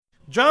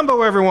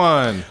Jumbo,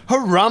 everyone.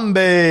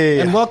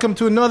 Harambe. And welcome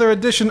to another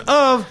edition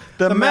of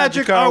the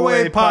Magic Our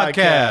Way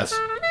podcast.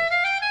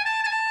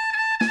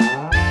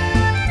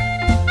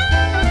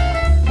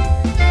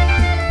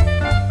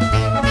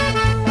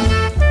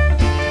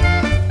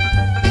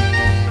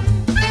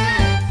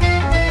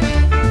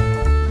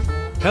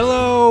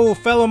 Hello,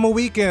 fellow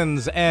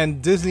Mohicans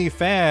and Disney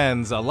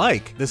fans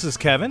alike. This is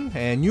Kevin,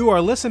 and you are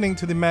listening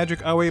to the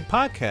Magic Our Way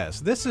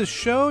podcast. This is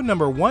show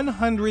number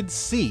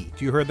 100C.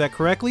 You heard that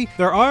correctly.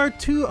 There are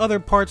two other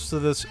parts to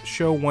this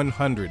show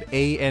 100,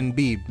 A and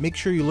B. Make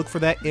sure you look for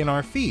that in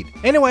our feed.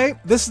 Anyway,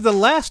 this is the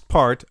last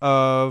part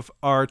of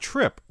our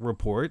trip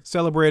report,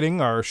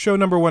 celebrating our show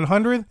number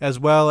 100, as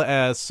well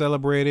as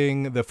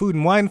celebrating the Food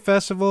and Wine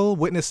Festival,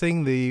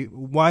 witnessing the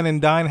Wine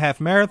and Dine Half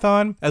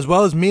Marathon, as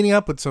well as meeting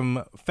up with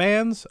some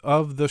fans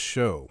of the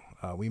show.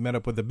 We met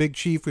up with the Big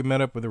Chief, we met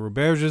up with the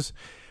Roberges,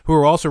 who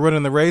were also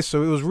running the race,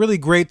 so it was really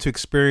great to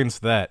experience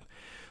that.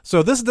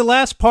 So this is the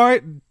last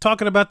part,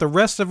 talking about the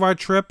rest of our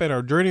trip and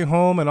our journey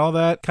home and all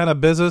that kind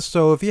of business.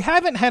 So if you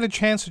haven't had a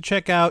chance to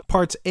check out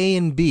parts A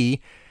and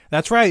B,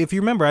 that's right, if you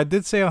remember, I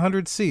did say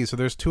 100C, so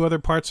there's two other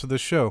parts of the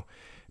show.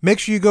 Make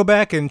sure you go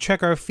back and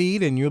check our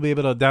feed, and you'll be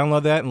able to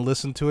download that and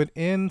listen to it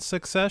in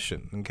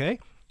succession, okay?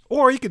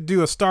 Or you could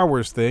do a Star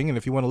Wars thing, and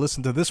if you want to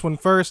listen to this one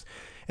first,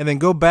 and then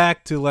go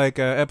back to like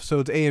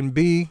episodes A and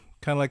B,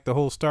 kind of like the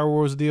whole Star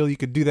Wars deal, you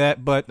could do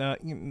that, but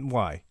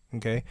why,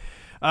 okay?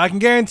 I can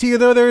guarantee you,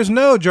 though, there is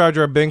no Jar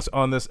Jar Binks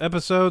on this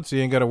episode, so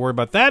you ain't got to worry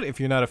about that if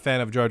you're not a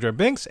fan of Jar Jar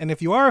Binks. And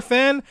if you are a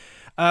fan,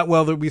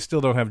 well, we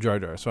still don't have Jar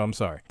Jar, so I'm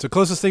sorry. So the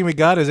closest thing we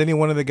got is any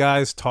one of the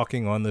guys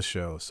talking on the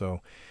show.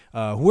 So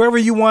whoever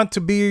you want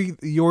to be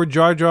your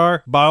Jar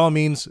Jar, by all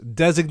means,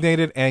 designate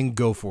it and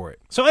go for it.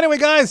 So anyway,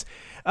 guys,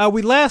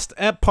 we last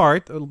at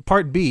part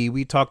B,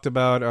 we talked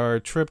about our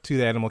trip to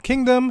the Animal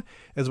Kingdom,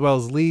 as well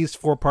as Lee's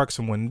 4 parks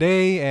in one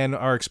day, and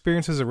our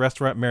experiences at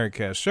Restaurant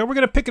Marrakesh. So we're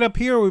going to pick it up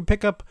here. We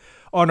pick up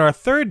on our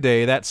third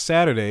day, that's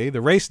Saturday,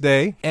 the race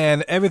day,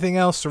 and everything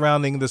else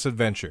surrounding this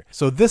adventure.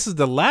 So this is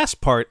the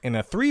last part in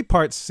a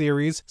 3-part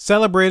series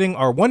celebrating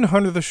our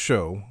 100th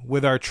show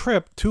with our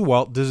trip to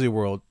Walt Disney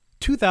World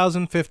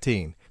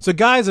 2015. So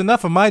guys,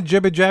 enough of my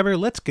jibber jabber.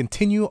 Let's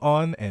continue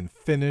on and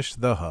finish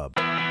the hub.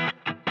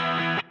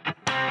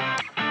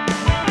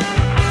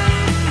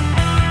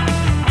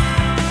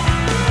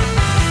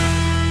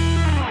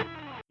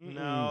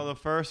 No, the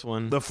first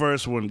one. The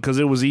first one, because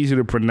it was easy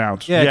to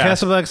pronounce. Yeah,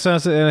 Castle Black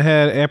Sunset, and it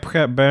had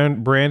apricot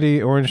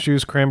brandy, orange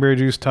juice, cranberry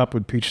juice, topped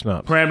with peach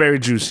schnapps. Cranberry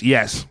juice,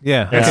 yes.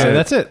 Yeah, okay,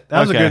 that's it. That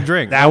was a good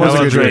drink. That was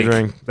a good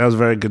drink. That was a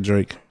very good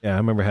drink. Yeah, I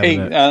remember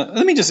having that.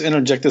 Let me just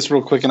interject this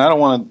real quick, and I don't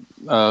want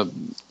to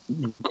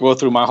go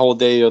through my whole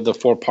day of the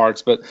 4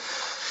 parks, but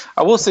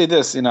I will say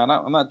this, maybe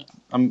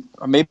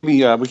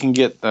we can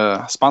get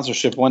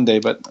sponsorship one day,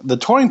 but the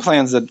touring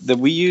plans that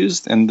we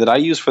used and that I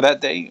used for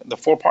that day, the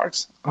 4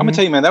 parks, I'm gonna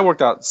tell you, man, that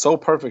worked out so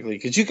perfectly.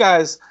 Because you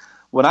guys,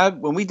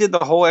 when we did the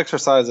whole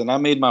exercise and I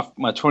made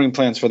my touring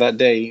plans for that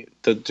day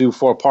to do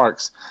 4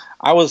 parks,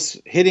 I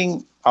was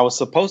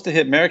supposed to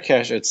hit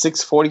Marrakesh at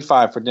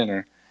 6:45 for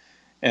dinner,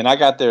 and I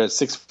got there at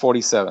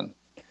 6:47.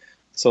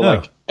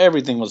 So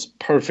everything was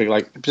perfect,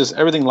 like just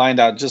everything lined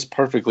out just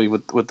perfectly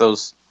with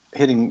those.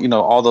 Hitting,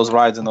 all those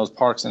rides in those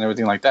parks and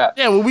everything like that.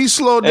 Yeah, well, we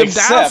slowed them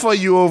down for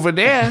you over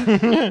there.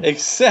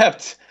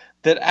 Except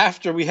that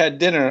after we had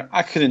dinner,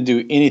 I couldn't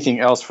do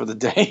anything else for the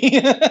day.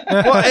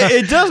 Well,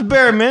 it does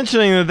bear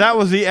mentioning that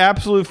was the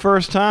absolute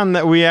first time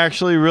that we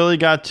actually really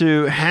got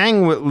to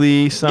hang with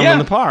Lee in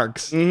the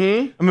parks.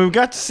 Mm-hmm. I mean, we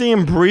got to see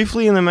him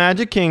briefly in the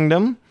Magic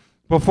Kingdom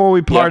before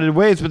we parted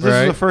ways, but this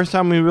is the first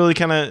time we really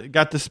kind of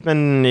got to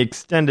spend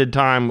extended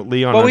time with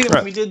Lee on our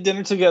trip. We did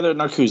dinner together at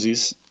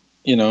Narcoossee's.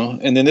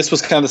 And then this was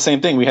kind of the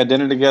same thing. We had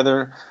dinner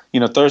together,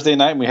 Thursday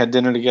night, and we had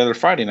dinner together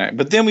Friday night.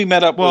 But then we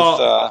met up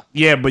with...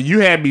 yeah, but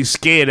you had me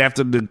scared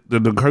after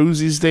the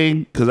cruises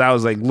thing, because I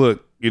was like,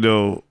 look,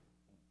 And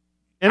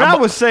I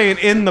was saying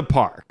in the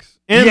parks.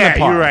 You're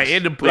right,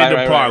 in the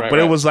park. But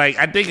it was like,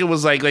 I think it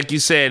was like you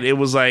said, it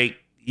was like,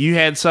 you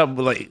had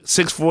something like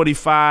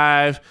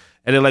 6:45...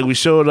 And then, we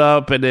showed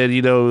up, and then,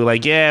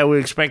 we're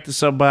expecting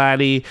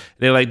somebody.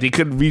 And then, they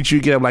couldn't reach you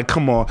again. I'm like,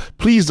 come on,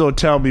 please don't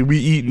tell me we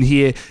eating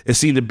here and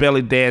see the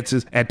belly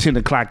dances at 10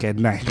 o'clock at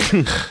night.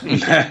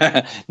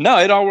 No,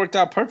 it all worked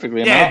out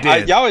perfectly. Yeah, it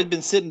did. Y'all had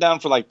been sitting down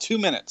for 2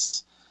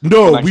 minutes.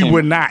 No, we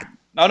were not.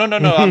 No. I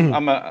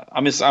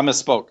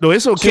misspoke. No,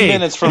 it's okay. 2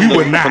 minutes from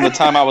the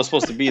time I was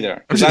supposed to be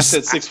there. Because I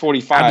said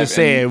 6:45. I'm just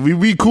saying,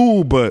 we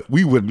cool, but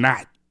we were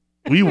not.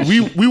 We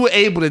were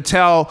able to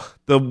tell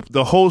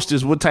the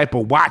hostess what type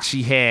of watch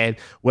she had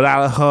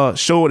without her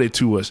showing it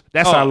to us.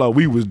 That's how long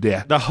we was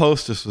there. The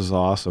hostess was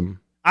awesome.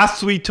 I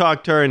sweet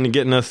talked her into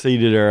getting us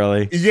seated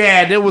early.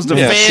 Yeah, there was the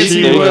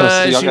fancy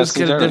one. She was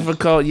kind of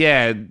difficult.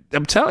 Yeah,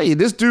 I'm telling you,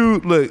 this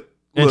dude, look.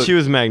 And she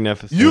was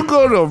magnificent. You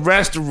go to a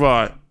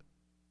restaurant,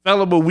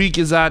 fellow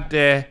Mohicans out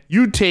there,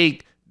 you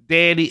take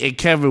Danny and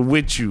Kevin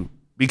with you.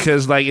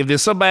 Because, if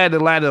there's somebody in the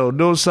line that'll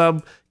know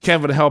something,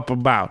 Kevin will help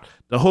him out.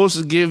 The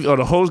host give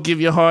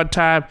you a hard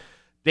time.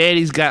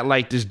 Daddy's got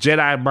like this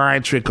Jedi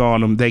mind trick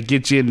on him that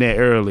gets you in there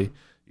early.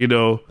 You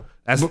know,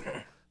 that's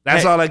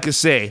all I can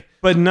say.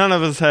 But none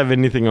of us have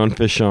anything on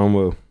Fish-on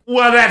Wu.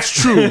 Well, that's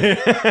true.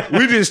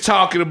 We're just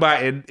talking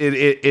about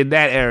in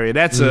that area.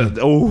 That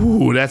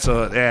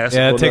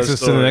takes us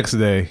to the next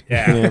day.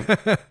 Yeah.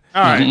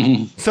 All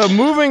right. So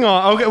moving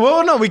on. Okay.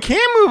 Well, no, we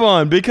can't move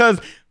on because.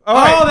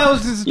 That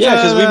was just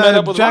because we met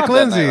up with Jack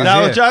Lindsay.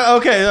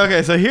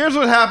 Okay. So here's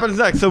what happens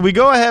next. So we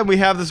go ahead. We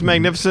have this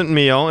magnificent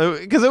meal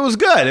because it was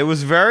good. It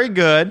was very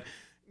good.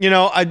 You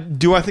know, I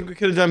think we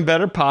could have done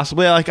better.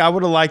 Possibly, like I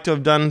would have liked to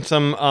have done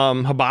some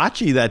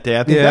hibachi that day.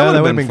 I think that would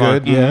have been fun.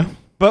 Good. Yeah.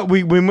 But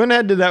we went ahead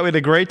and did that. We had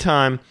a great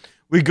time.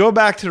 We go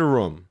back to the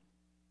room,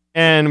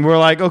 and we're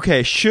like,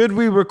 okay, should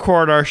we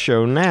record our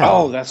show now?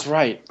 Oh, that's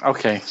right.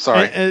 Okay,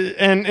 sorry.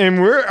 And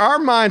our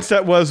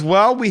mindset was,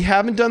 well, we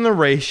haven't done the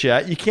race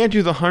yet. You can't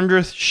do the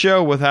 100th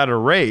show without a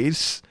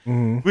race.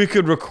 Mm-hmm. We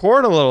could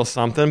record a little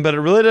something, but it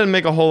really didn't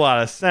make a whole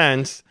lot of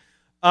sense.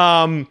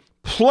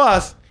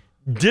 Plus,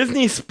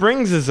 Disney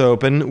Springs is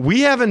open.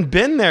 We haven't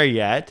been there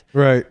yet.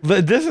 Right.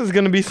 This is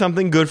going to be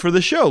something good for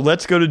the show.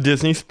 Let's go to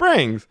Disney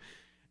Springs.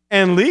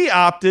 And Lee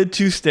opted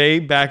to stay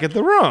back at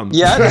the room.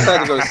 Yeah, I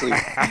decided to go to sleep.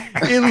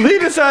 And Lee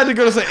decided to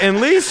go to sleep.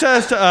 And Lee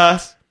says to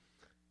us,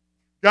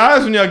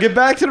 guys, when y'all get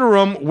back to the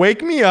room,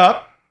 wake me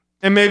up,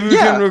 and maybe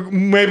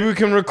we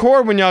can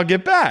record when y'all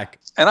get back.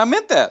 And I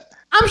meant that.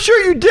 I'm sure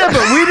you did,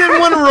 but we didn't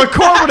want to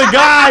record with a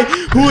guy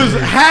who was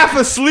half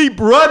asleep,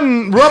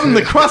 rubbing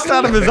the crust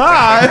out of his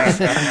eyes.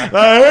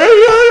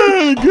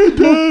 Good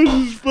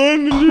times,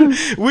 fun.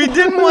 We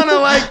didn't want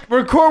to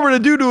record with a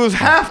dude who was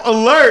half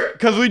alert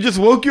because we just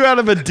woke you out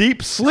of a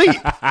deep sleep.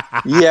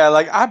 Yeah,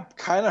 I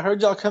kind of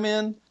heard y'all come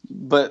in,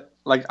 but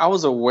I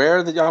was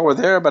aware that y'all were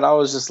there, but I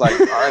was just like,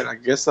 all right, I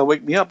guess they'll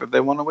wake me up if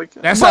they want to wake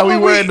up. That's how we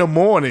were in the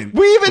morning.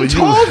 We even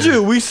told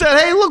you. We said,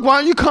 hey, look, why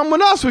don't you come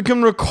with us? We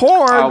can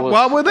record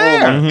while we're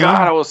there. Oh, my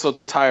God, I was so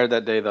tired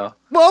that day, though.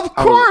 Well, of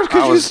course,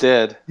 because I was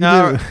dead.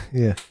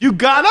 You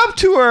got up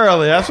too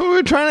early. That's what we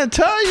were trying to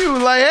tell you.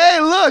 Like,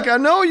 hey, look, I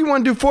know you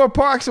want to do 4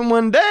 parks in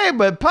one day,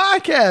 but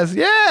podcast,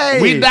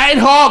 yay! We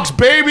Nighthawks,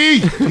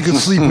 baby. You can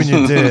sleep when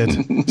you're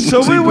dead.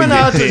 So we went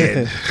out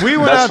to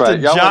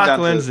Jock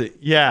Lindsay.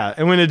 Yeah,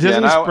 and went to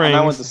Disney Springs. And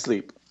I went to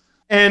sleep.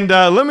 And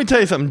let me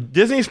tell you something.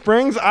 Disney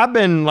Springs, I've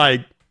been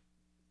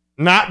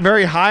not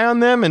very high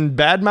on them and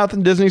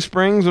bad-mouthing Disney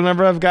Springs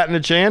whenever I've gotten a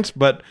chance,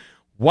 but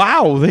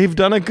wow, they've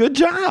done a good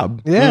job.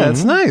 Yeah,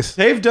 it's nice.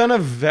 They've done a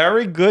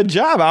very good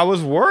job. I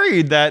was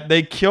worried that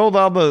they killed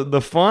all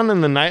the fun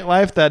and the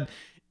nightlife that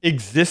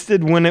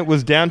existed when it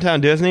was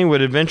Downtown Disney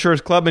with Adventurers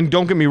Club. And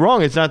don't get me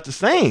wrong, it's not the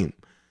same.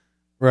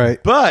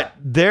 Right. But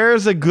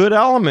there's a good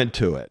element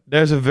to it.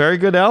 There's a very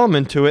good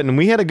element to it. And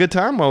we had a good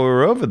time while we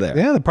were over there.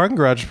 Yeah, the parking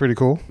garage is pretty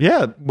cool.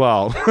 Yeah,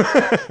 well,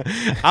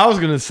 I was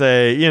going to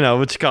say,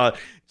 what you call it.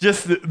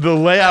 Just the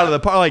layout of the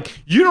park.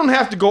 You don't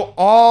have to go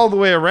all the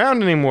way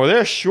around anymore.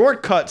 There's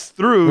shortcuts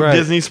through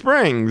Disney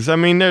Springs. I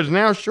mean, there's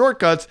now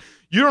shortcuts.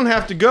 You don't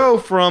have to go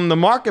from the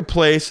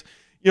marketplace,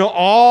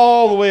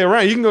 all the way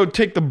around. You can go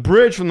take the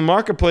bridge from the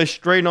marketplace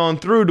straight on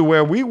through to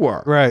where we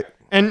were. Right.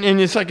 And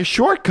it's like a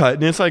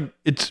shortcut, and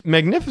it's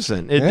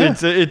magnificent.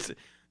 It's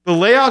the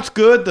layout's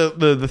good,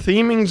 the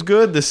theming's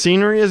good, the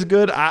scenery is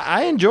good.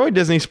 I enjoy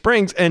Disney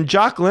Springs, and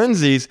Jock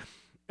Lindsay's.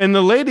 And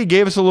the lady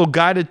gave us a little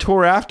guided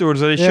tour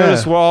afterwards. They showed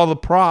us where all the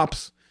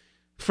props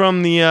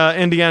from the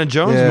Indiana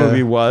Jones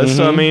movie was. Mm-hmm.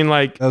 So I mean,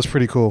 that was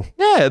pretty cool.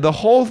 Yeah, the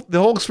whole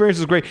experience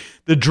was great.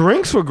 The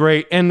drinks were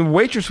great, and the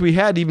waitress we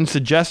had even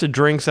suggested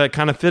drinks that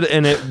kind of fit,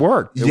 and it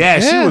worked. She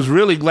was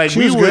really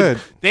she was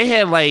good. They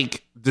had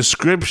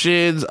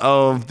descriptions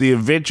of the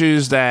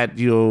adventures that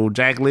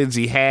Jack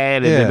Lindsay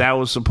had, and then that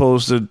was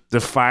supposed to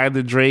define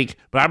the drink.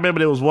 But I remember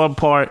there was one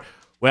part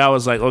where I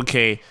was like,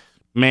 okay,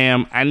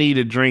 ma'am, I need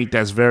a drink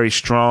that's very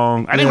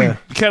strong. I think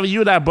Kevin,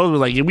 you and I both were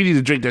like, we need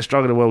a drink that's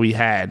stronger than what we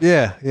had.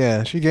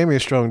 Yeah. She gave me a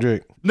strong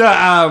drink.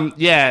 No,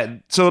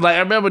 So I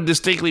remember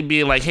distinctly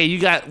being like, hey,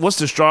 what's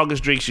the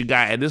strongest drinks you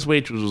got? And this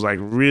waitress was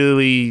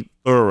really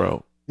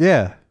thorough.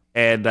 Yeah.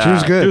 And she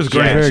was good. She was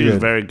great. She was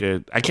very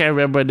good. I can't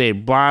remember her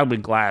name. Blonde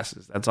with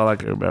glasses. That's all I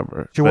can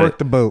remember. She worked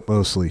the boat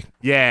mostly.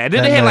 Yeah. And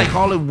then they had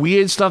all the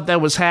weird stuff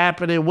that was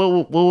happening.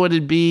 What would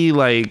it be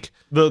like?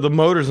 The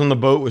motors on the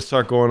boat would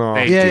start going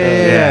off.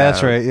 Yeah,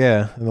 that's right.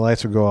 Yeah, and the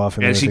lights would go off.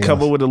 And she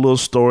come up with a little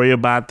story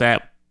about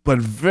that, but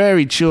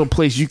very chill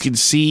place. You can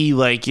see,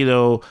 we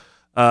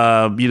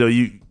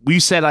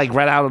sat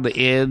right out on the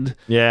end.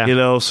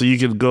 Yeah, so you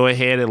can go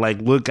ahead and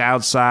look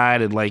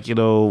outside and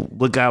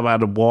look out by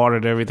the water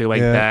and everything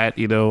that.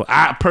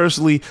 I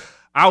personally,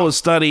 I was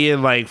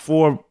studying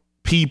 4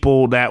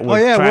 people that was.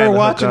 Oh yeah, we're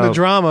watching the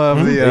drama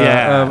of the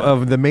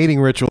of the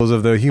mating rituals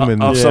of the humans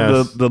of some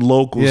of the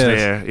locals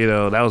there.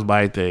 That was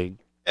my thing.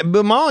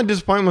 But my only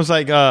disappointment was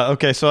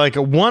okay, so at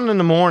 1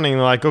 a.m,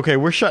 they're like, okay,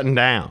 we're shutting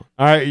down.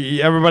 All right,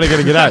 everybody got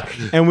to get out.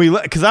 And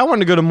because I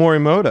wanted to go to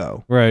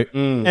Morimoto, right?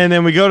 And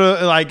then we go to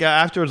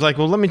afterwards,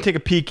 well, let me take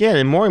a peek in,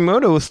 and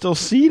Morimoto was still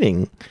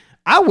seating.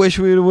 I wish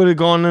we would have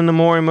gone into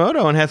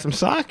Morimoto and had some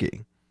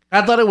sake.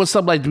 I thought it was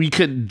something like we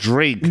couldn't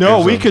drink.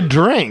 No, we could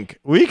drink.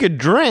 We could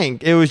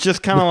drink. It was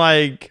just kind of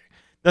like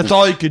that's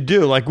all you could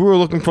do. Like we were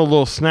looking for a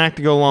little snack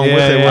to go along with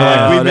it. We're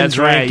like, we've been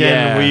drinking.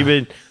 Right, we've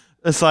been.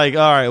 It's like,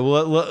 all right,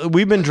 well,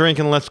 we've been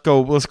drinking. Let's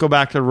go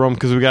back to the room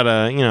because we got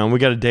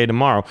a day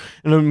tomorrow.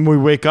 And then we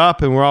wake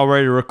up and we're all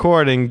ready to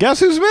record. And guess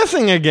who's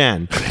missing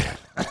again?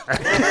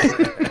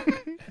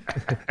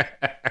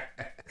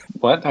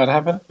 What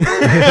happened?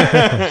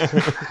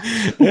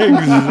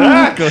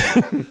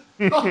 Exactly.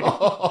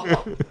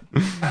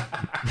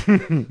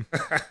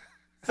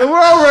 So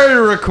we're all ready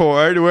to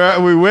record.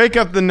 We wake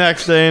up the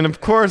next day, and of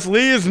course,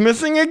 Lee is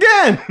missing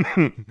again.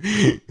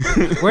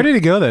 Where did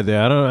he go that day?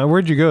 I don't know.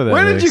 Where'd you go that day?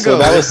 Where did you go? So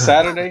that was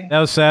Saturday? That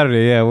was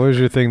Saturday, yeah. What was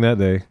your thing that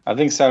day? I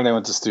think Saturday I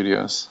went to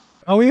studios.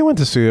 Oh, we went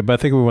to studio, but I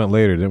think we went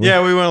later, didn't we?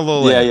 Yeah, we went a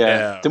little later.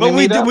 Yeah. But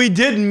we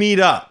did meet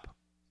up.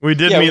 We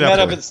met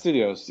up at the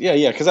studios.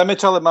 Yeah, because I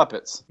met y'all at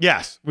Muppets.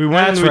 Yes, we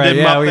went and we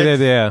did Muppets. We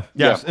did, yeah.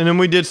 Yes, and then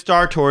we did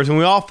Star Tours, and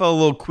we all felt a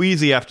little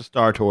queasy after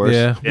Star Tours.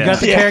 Yeah. We got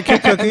the carrot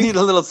cake I cookie. need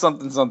a little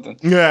something.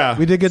 Yeah.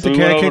 We did get the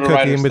carrot cake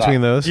cookie in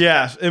between those.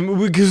 Yes, and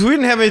because we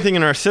didn't have anything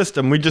in our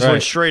system. We just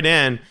went straight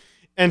in.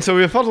 And so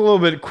we felt a little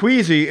bit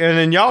queasy, and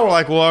then y'all were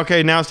like, well,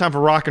 okay, now it's time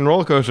for Rock and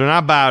Roller Coaster, and I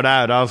bowed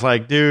out. I was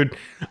like, dude,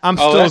 I'm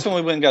still... Oh, that's when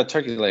we went and got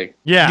turkey leg.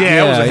 Yeah,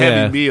 it was a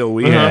heavy meal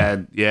we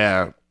had,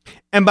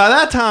 And by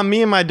that time,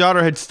 me and my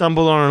daughter had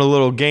stumbled on a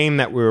little game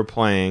that we were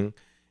playing.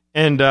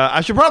 And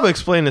I should probably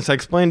explain this. I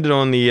explained it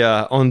on the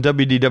on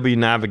WDW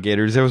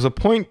Navigators. There was a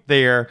point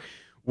there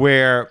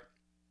where,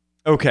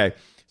 okay,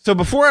 so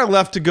before I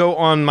left to go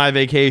on my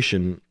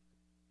vacation,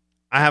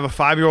 I have a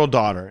 5-year-old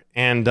daughter,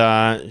 and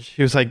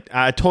she was like,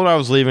 I told her I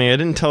was leaving. I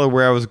didn't tell her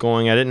where I was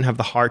going. I didn't have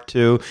the heart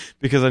to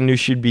because I knew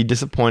she'd be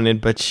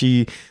disappointed, but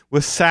she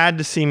was sad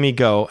to see me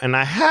go. And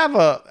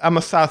I'm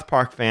a South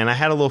Park fan. I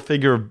had a little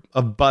figure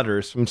of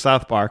Butters from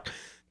South Park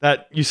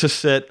that used to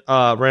sit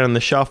right on the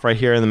shelf right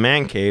here in the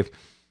man cave.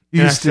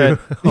 Used to.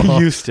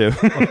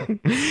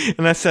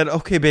 And I said,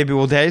 okay, baby,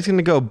 well, Daddy's going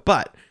to go,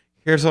 but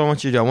here's what I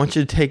want you to do. I want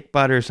you to take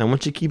Butters. I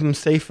want you to keep him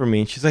safe for me.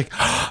 And she's like,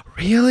 oh,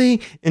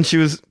 really? And she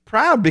was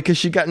proud because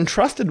she got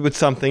entrusted with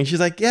something. She's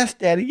like, yes,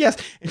 Daddy, yes.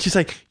 And she's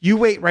like, you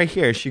wait right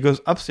here. She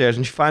goes upstairs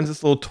and she finds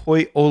this little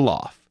toy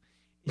Olaf.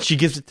 And she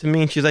gives it to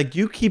me and she's like,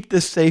 you keep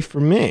this safe for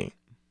me.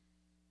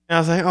 And I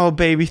was like, oh,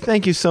 baby,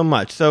 thank you so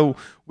much. So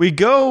we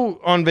go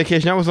on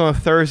vacation. That was on a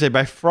Thursday.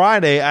 By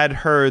Friday, I'd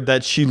heard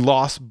that she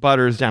lost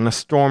Butters down a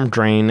storm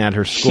drain at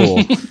her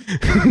school.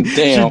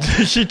 Damn.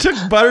 She took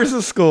Butters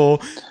to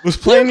school, was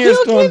playing near a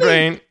storm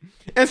drain.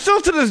 And still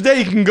to this day,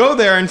 you can go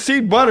there and see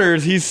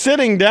Butters. He's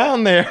sitting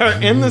down there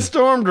in the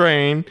storm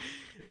drain,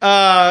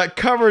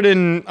 covered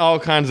in all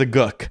kinds of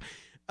gook.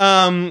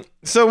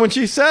 So when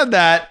she said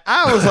that,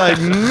 I was like,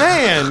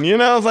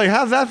 man, I was like,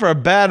 how's that for a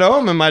bad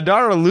omen? My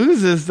daughter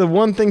loses the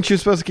one thing she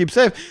was supposed to keep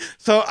safe.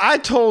 So I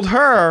told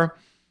her,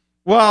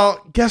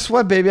 well, guess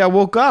what, baby? I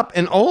woke up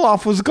and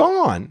Olaf was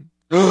gone.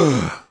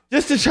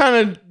 Just to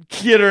try to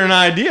get her an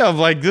idea of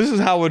like, this is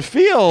how it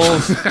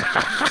feels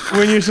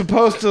when you're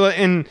supposed to,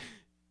 and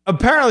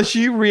apparently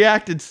she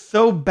reacted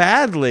so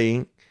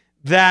badly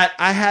that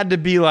I had to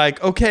be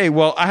like, okay,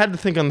 well, I had to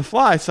think on the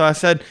fly. So I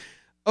said,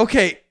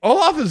 okay,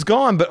 Olaf is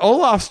gone, but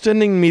Olaf's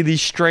sending me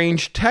these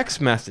strange text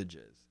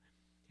messages.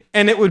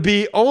 And it would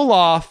be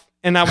Olaf,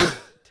 and I would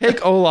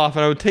take Olaf,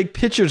 and I would take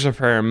pictures of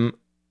him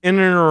in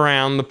and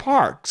around the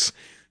parks.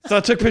 So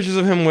I took pictures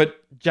of him with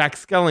Jack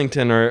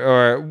Skellington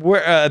or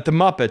at the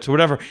Muppets or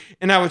whatever.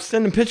 And I would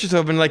send him pictures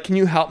of him, like, can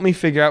you help me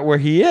figure out where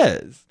he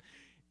is?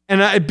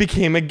 And it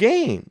became a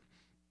game.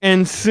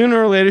 And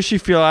sooner or later, she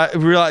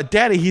realized,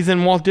 Daddy, he's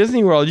in Walt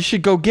Disney World. You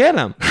should go get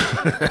him.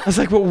 I was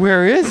like, well,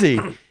 where is he?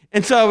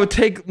 And so I would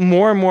take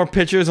more and more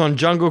pictures on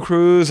Jungle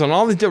Cruise, on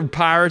all these different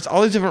pirates,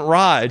 all these different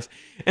rides.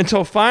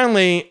 Until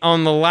finally,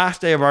 on the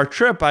last day of our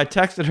trip, I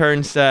texted her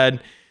and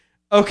said,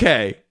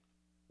 okay,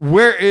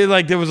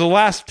 there was a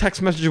last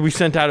text message we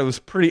sent out. It was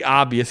pretty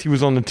obvious. He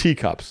was on the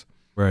teacups.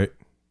 Right.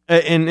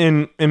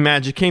 In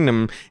Magic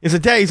Kingdom. He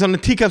said, Daddy, he's on the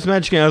teacups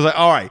Magic Kingdom. I was like,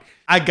 all right,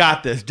 I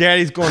got this.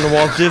 Daddy's going to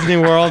Walt Disney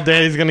World.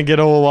 Daddy's going to get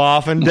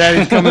Olaf, and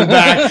Daddy's coming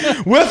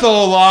back with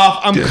Olaf.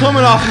 I'm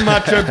coming off of my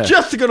trip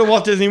just to go to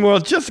Walt Disney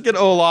World, just to get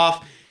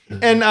Olaf.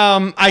 And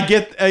I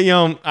get,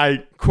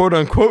 I quote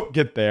unquote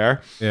get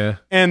there. Yeah.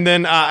 And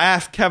then I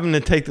asked Kevin to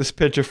take this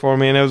picture for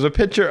me, and it was a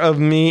picture of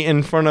me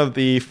in front of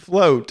the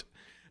float.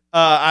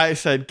 I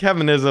said,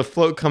 Kevin, there's a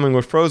float coming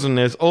with Frozen.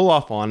 There's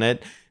Olaf on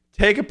it.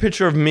 Take a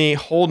picture of me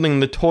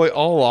holding the toy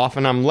Olaf,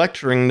 and I'm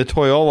lecturing the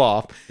toy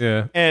Olaf.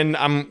 Yeah. And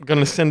I'm going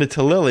to send it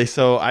to Lily.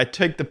 So I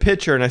take the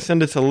picture and I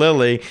send it to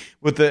Lily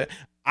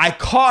I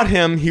caught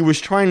him. He was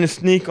trying to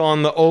sneak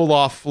on the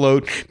Olaf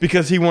float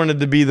because he wanted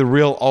to be the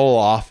real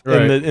Olaf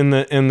in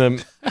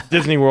the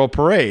Disney World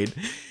parade.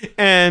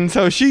 And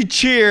so she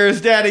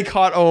cheers. Daddy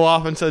caught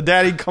Olaf, and so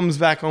Daddy comes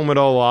back home with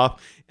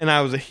Olaf, and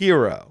I was a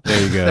hero.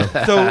 There you go.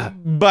 So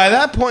by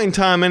that point in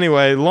time,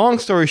 anyway, long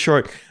story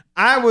short,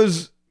 I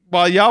was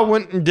while y'all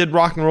went and did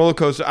Rock and Roller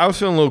Coaster, I was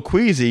feeling a little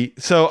queasy.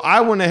 So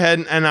I went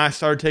ahead and I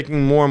started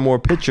taking more and more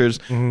pictures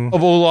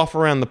of Olaf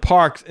around the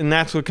parks. And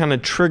that's what kind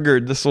of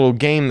triggered this little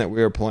game that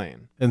we were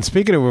playing. And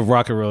speaking of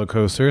Rock and Roller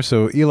Coaster,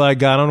 so Eli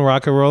got on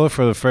Rock and Roller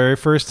for the very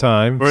first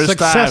time.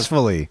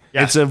 Successfully.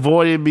 Yes. It's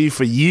avoided me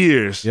for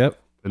years. Yep.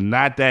 But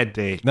not that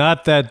day.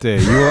 Not that day.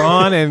 You were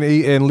on,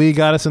 and Lee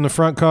got us in the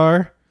front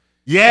car.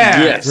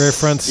 Yeah. Yes. Very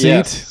front seat.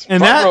 Yes.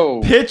 And Front that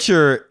row.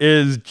 picture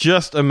is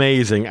just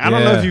amazing. I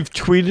don't know if you've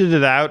tweeted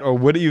it out or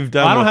what you've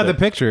done. Well, I don't with have it. the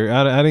picture.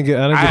 I didn't get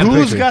the picture.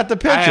 Who's got the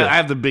picture? I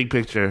have the big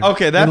picture.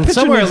 Okay, that And picture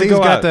somewhere needs to Lee's go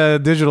got out. the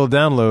digital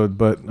download,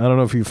 but I don't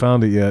know if you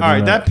found it yet. All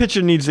right, that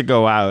picture needs to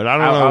go out. I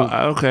don't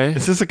know. Okay.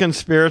 Is this a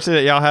conspiracy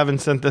that y'all haven't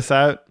sent this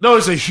out? No,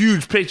 it's a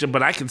huge picture,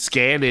 but I can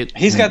scan it.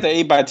 He's got the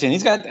 8x10.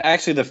 He's got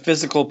actually the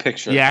physical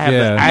picture. Yeah, I have.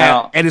 Yeah. I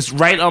have, and it's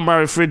right on my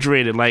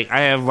refrigerator. Like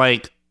I have,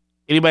 like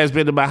anybody's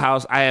been to my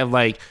house, I have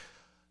like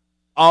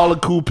all the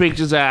cool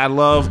pictures that I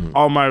love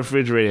on my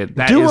refrigerator.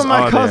 That Do is what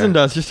my on cousin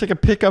there. does. Just take a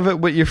pic of it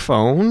with your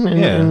phone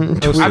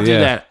and tweet I'll do Yeah.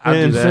 that. I'll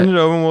and do send that. it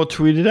over and we'll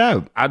tweet it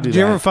out. I'll do Did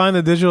you that. ever find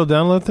the digital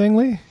download thing,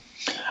 Lee?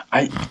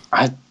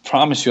 I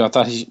promise you, I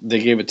thought they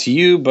gave it to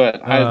you, but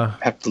I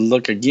have to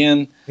look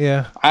again.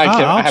 Yeah. I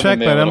I'll haven't check,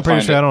 been but able I'm to pretty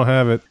find sure it. I don't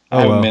have it. I Oh,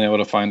 haven't well. been able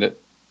to find it.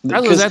 I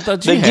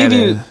thought you they had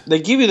give it. they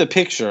give you the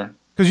picture.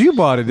 Because you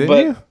bought it, didn't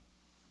But- you?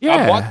 Yeah,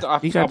 I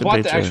bought you got the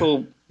picture.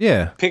 actual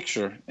Yeah.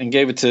 picture and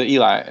gave it to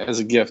Eli as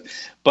a gift.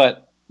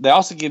 But they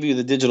also give you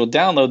the digital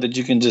download that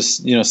you can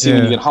just see when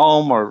Yeah. you get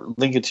home or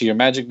link it to your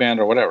Magic Band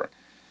or whatever.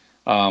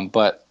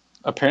 But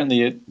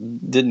apparently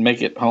it didn't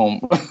make it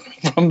home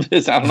from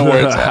this. I don't know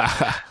where it's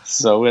at.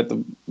 So we have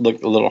to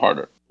look a little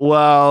harder.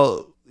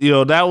 Well,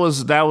 that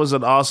was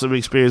an awesome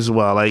experience as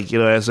well. Like,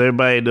 as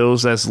everybody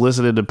knows that's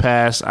listened in the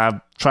past,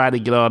 I've tried to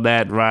get on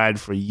that ride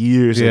for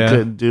years and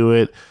couldn't do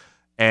it.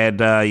 And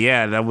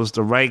that was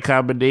the right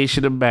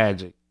combination of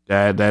magic.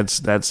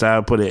 That's how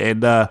I put it.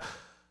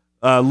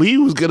 And Lee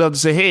was good enough to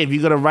say, hey, if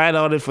you're gonna ride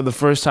on it for the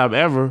first time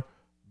ever,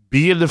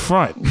 be in the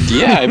front.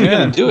 Yeah, if you're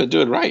gonna do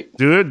it right.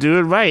 Do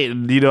it right.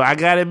 And, I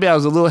got to admit, I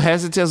was a little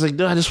hesitant. I was like,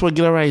 no, I just want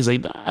to get on right. He's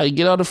like, nah,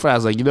 get on the front. I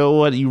was like, you know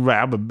what? You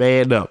right. I'm a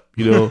man up,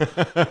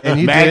 And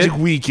you Magic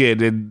did?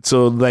 Weekend. And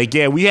so,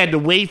 we had to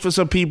wait for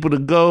some people to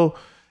go.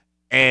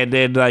 And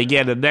then,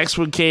 the next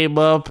one came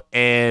up.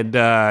 And,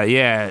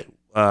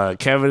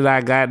 Kevin and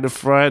I got in the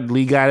front.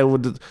 Lee got it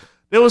with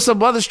there was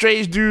some other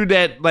strange dude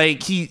that,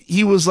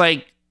 he was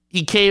like,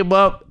 he came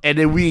up, and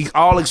then we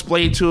all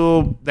explained to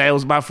him that it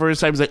was my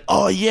first time. He's like,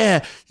 oh,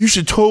 yeah, you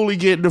should totally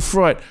get in the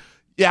front.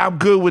 Yeah, I'm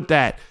good with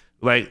that.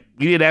 Like,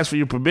 we didn't ask for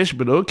your permission,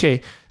 but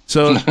okay.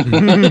 So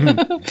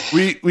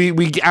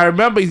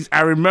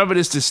I remember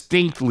this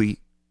distinctly.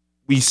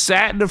 We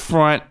sat in the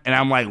front, and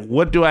I'm like,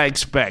 what do I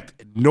expect?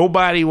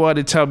 Nobody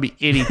wanted to tell me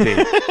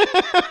anything.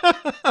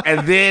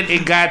 And then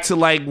it got to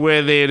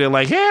where they're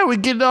like, hey, we're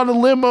getting on the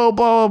limo,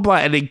 blah, blah, blah.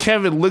 And then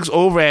Kevin looks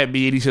over at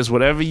me and he says,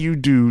 whatever you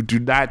do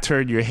not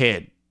turn your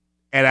head.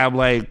 And I'm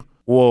like,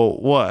 whoa,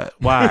 what?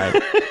 Why?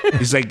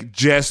 He's like,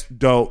 just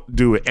don't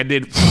do it. And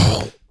then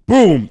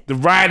boom, the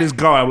ride is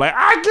gone. I'm like,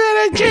 I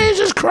get it,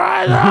 Jesus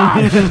Christ.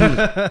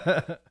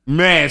 Ah.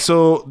 Man,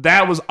 so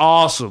that was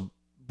awesome.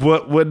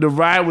 But when the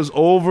ride was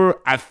over,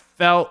 I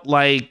felt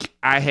like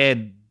I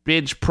had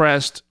bench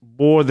pressed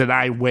more than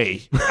I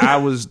weigh. I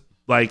was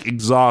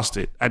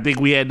exhausted. I think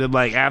we had to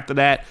after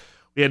that,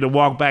 we had to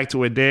walk back to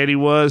where Danny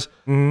was.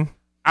 Mm-hmm.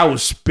 I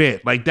was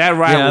spent. That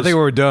ride Yeah, was, I think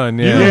we're done.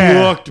 You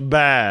Yeah. looked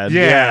bad.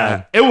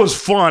 yeah. It was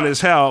fun as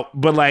hell.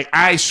 But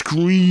I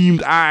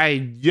screamed,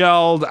 I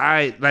yelled,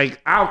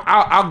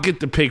 I'll get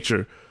the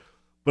picture.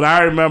 But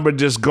I remember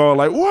just going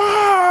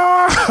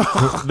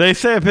whoa. They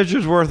say a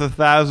picture's worth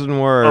 1,000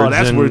 words. Oh,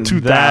 that's and worth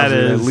 2,000 that at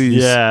is- least.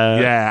 Yeah.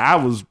 Yeah,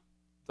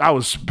 I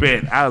was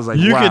spent. I was like,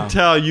 You wow. could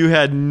tell you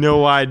had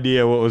no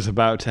idea what was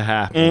about to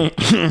happen.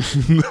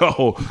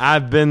 No.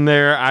 I've been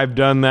there. I've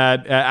done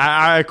that.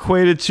 I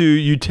equate it to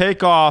you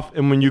take off,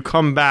 and when you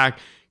come back,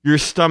 your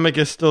stomach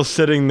is still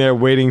sitting there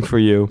waiting for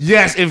you.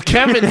 Yes, if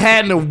Kevin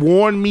hadn't have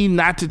warned me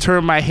not to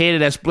turn my head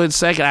in that split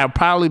second, I'd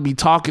probably be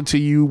talking to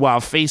you while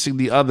facing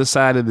the other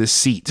side of the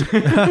seat.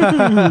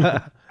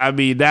 I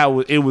mean,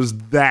 it was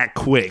that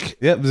quick.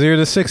 Yep, 0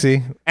 to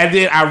 60. And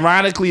then,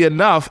 ironically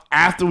enough,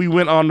 after we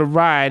went on the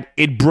ride,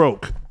 it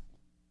broke.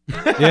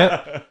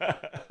 Yep.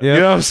 You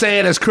know what I'm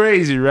saying? That's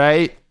crazy,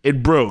 right?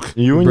 It broke.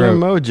 You and your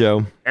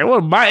mojo.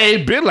 It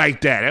ain't been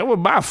like that. That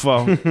wasn't my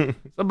fault.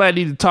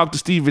 Somebody need to talk to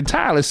Steven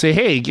Tyler and say,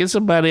 hey, get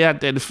somebody out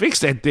there to fix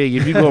that thing.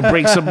 If you're going to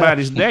break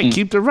somebody's neck,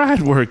 keep the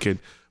ride working.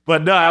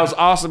 But no, that was an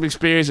awesome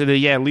experience. And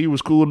then, Lee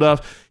was cool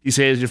enough. He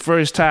said, it's your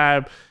first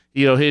time.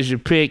 Here's your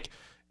pick.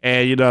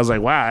 And, I was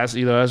like, wow,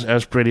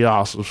 that's pretty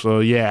awesome. So,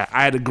 yeah,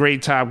 I had a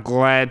great time.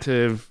 Glad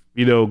to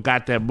have,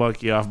 got that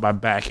monkey off my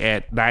back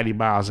at 90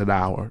 miles an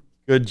hour.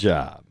 Good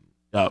job.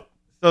 Yep.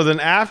 So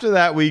then after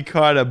that, we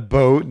caught a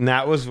boat, and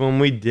that was when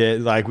we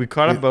did. We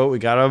caught a boat. We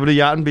got over to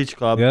Yacht and Beach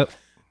Club. Yep.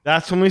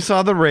 That's when we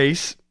saw the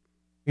race.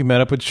 We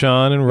met up with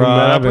Sean and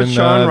Rob and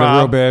the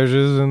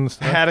Roberges and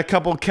stuff. Had a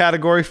couple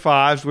Category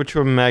 5s, which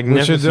were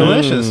magnificent. Which are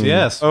delicious,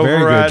 yes. Over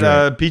very good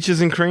at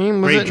Beaches and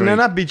Cream. Was Great it? drink. No,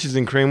 not Beaches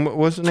and Cream.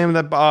 What's the name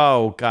of that?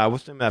 Oh, God.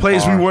 What's the name of that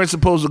Place bar? we weren't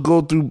supposed to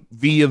go through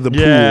via the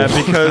pool. Yeah,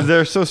 because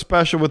they're so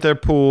special with their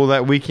pool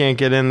that we can't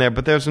get in there.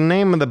 But there's a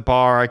name of the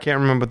bar. I can't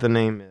remember what the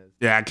name is.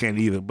 Yeah, I can't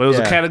either. But it was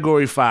a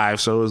Category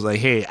 5, so it was like,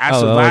 hey, I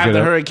I'll survived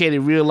the hurricane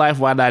in real life.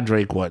 Why not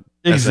drink one?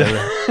 Exactly.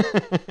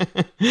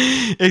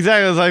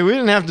 Exactly. It's like we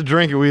didn't have to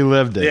drink it; we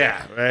lived it.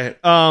 Yeah, right.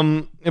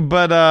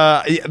 But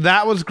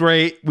that was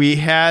great. We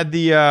had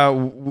the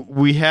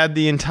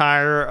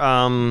entire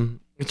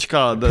what you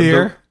call it,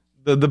 pier.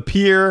 The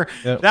pier.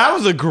 Yep. That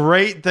was a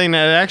great thing.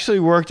 That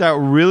actually worked out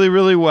really,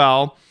 really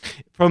well.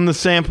 From the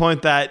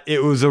standpoint that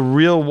it was a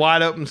real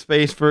wide open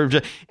space for,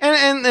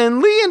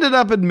 and Lee ended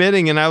up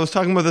admitting, and I was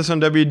talking about this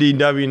on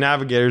WDW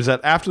Navigators,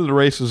 that after the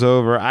race was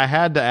over, I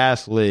had to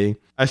ask Lee.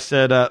 I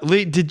said,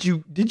 Lee, did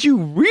you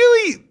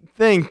really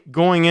think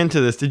going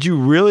into this? Did you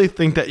really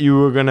think that you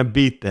were going to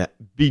beat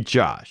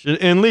Josh?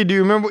 And Lee, do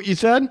you remember what you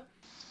said?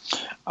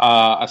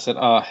 I said,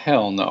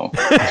 hell no.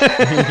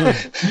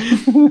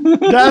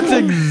 That's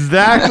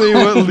exactly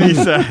what Lee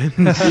said.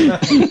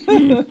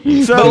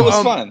 So but it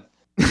was fun.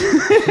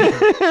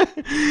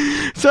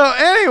 So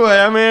anyway,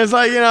 I mean, it's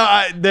like,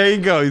 there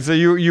you go. So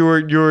you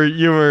were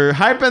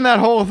hyping that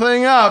whole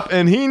thing up,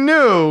 and he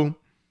knew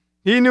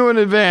in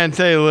advance.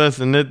 Hey,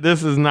 listen,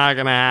 this is not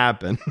gonna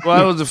happen.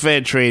 Well, it was a fair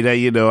trade.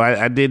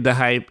 I did the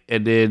hype,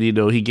 and then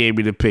he gave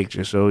me the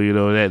picture, so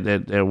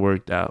that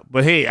worked out.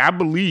 But hey, I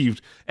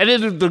believed, and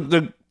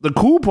then the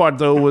cool part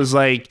though was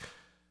like,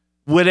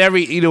 whatever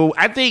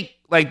I think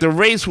like the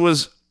race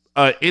was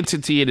an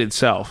entity in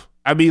itself.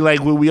 I mean, like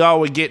when we all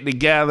were getting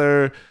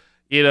together,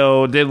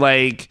 then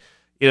like,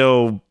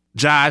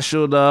 Josh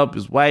showed up,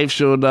 his wife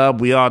showed up,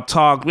 we all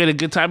talked, we had a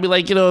good time.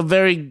 A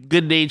very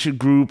good natured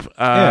group,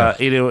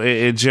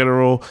 in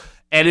general.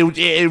 And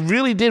it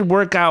really did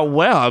work out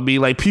well. I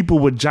mean, like people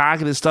were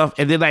jogging and stuff,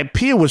 and then that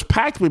pier was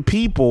packed with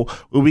people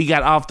when we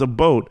got off the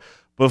boat.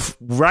 But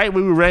right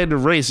when we ran the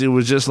race, it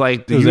was just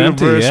like the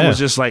universe was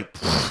just like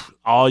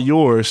all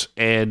yours,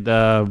 and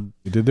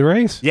you did the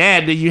race. Yeah,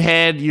 and then you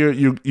had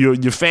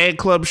your fan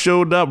club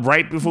showed up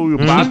right before we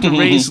were about to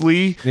race,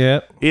 Lee.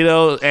 Yeah,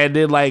 and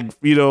then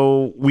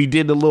we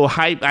did a little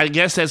hype. I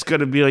guess that's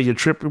going to be on your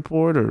trip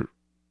report or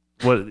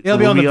what? It'll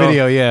be on the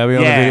video. Yeah, on the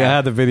video. I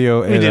had the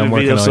video. We did the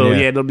video,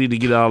 so don't need to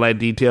get all that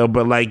detail.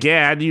 But did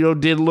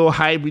a little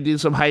hype. We did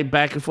some hype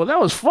back and forth.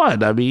 That was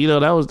fun. I mean,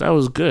 that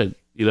was good.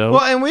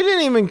 Well, and we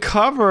didn't even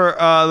cover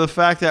the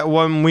fact that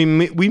when we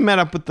met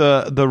up with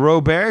the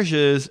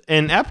Roberges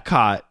in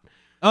Epcot.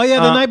 Oh yeah,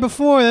 the night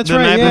before. That's right.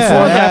 The night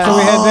before that. After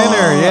we had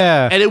dinner.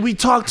 Yeah. And then we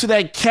talked to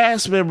that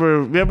cast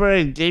member. Remember,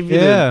 I gave you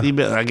the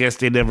email. I guess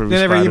they never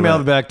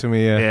emailed back to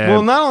me. Yeah.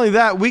 Well, not only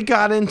that, we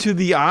got into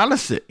the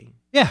Odyssey.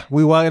 Yeah,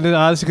 we walked into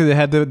Odyssey because it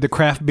had the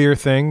craft beer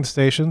thing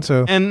station.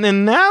 So and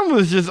that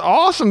was just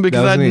awesome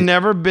because I'd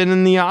never been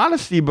in the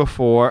Odyssey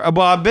before.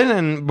 Well, I've been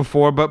in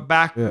before, but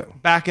back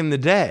in the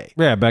day.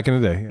 Yeah, back in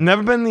the day. Yeah.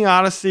 Never been in the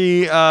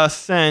Odyssey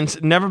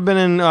since. Never been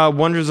in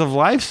Wonders of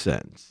Life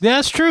since. Yeah,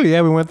 that's true.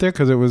 Yeah, we went there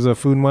because it was a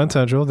Food and Wine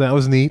Central. That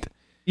was neat.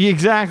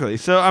 Exactly.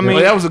 So I mean,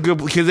 that was a good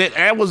because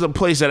that was a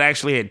place that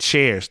actually had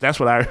chairs.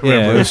 That's what I remember.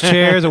 Yeah, it was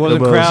chairs. It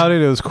wasn't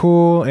crowded. It was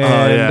cool, and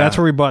that's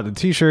where we bought the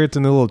T-shirts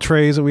and the little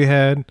trays that we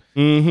had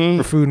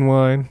for Food and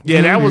Wine.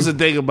 Yeah, that was the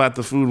thing about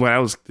the Food and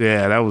Wine.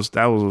 That was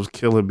what was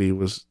killing me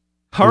was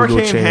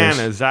Hurricane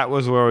Hannah's. That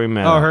was where we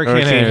met. Oh,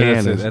 Hurricane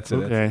Hannah's. That's it.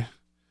 Okay.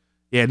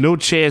 Yeah, no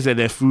chairs at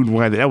that Food and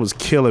Wine. That was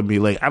killing me.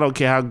 Like I don't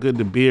care how good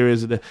the beer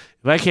is. If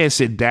I can't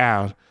sit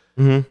down.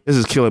 This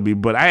is killing me.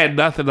 But I had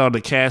nothing on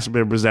the cast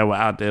members that were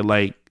out there.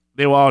 Like,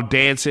 they were all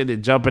dancing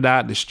and jumping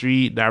out in the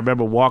street. And I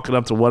remember walking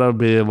up to one of them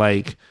being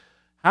like,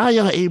 how are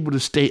y'all able to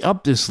stay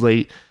up this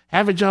late?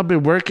 Haven't y'all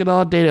been working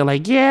all day? They're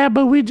like, yeah,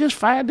 but we just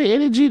find the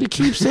energy to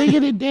keep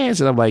singing and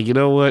dancing. I'm like, you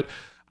know what?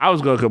 I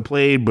was going to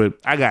complain, but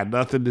I got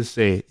nothing to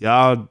say.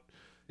 Y'all,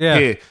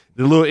 the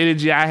little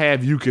energy I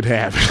have, you could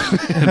have.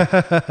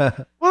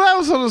 Well, that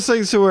was one of those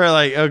things to where,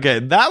 like, okay,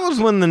 that was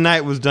when the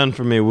night was done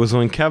for me, was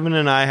when Kevin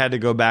and I had to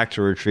go back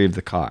to retrieve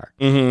the car.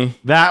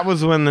 That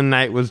was when the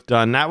night was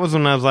done. That was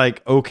when I was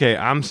like, okay,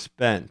 I'm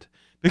spent.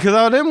 Because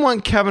I didn't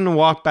want Kevin to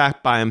walk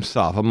back by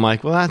himself. I'm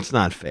like, well, that's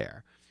not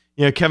fair.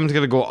 Kevin's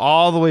going to go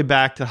all the way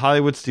back to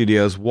Hollywood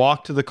Studios,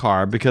 walk to the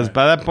car, because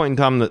by that point in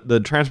time, the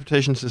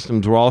transportation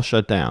systems were all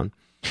shut down.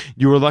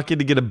 You were lucky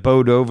to get a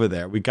boat over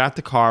there. We got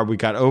the car. We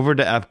got over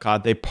to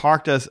Epcot. They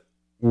parked us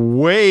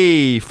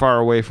way far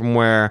away from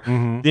where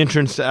the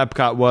entrance to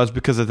Epcot was,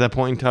 because at that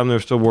point in time, they were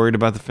still worried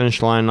about the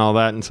finish line and all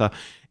that and stuff.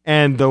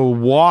 And the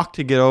walk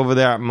to get over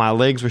there, my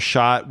legs were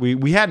shot.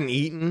 We hadn't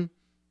eaten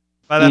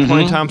by that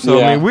point in time.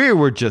 So, I mean, we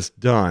were just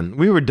done.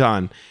 We were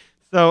done.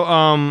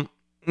 So,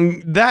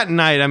 that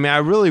night, I mean, I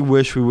really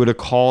wish we would have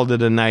called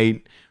it a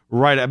night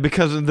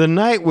because the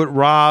night with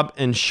Rob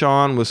and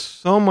Sean was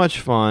so much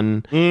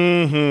fun.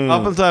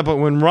 Up until that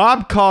point, when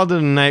Rob called it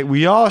a night,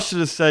 we all should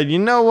have said, you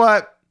know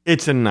what?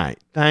 it's a night.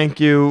 Thank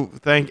you.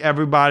 Thank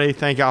everybody.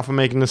 Thank y'all for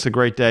making this a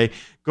great day.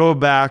 Go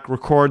back,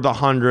 record the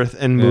 100th,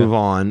 and move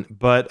on.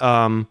 But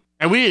I know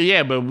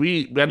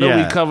we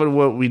covered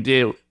what we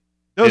did.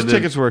 Those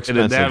tickets were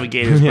expensive. And the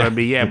Navigators,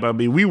 but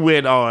we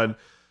went on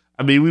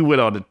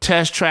the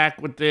test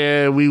track with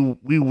them.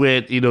 We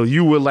went,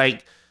 you were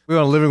like, we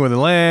went on Living with the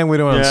Land.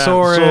 We went on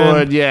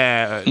Soarin'.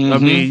 Mm-hmm. I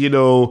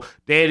mean,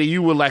 Danny,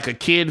 you were like a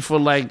kid for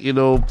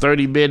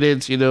 30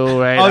 minutes,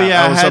 right? Oh,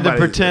 yeah, I had to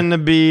pretend to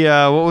be,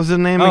 what was his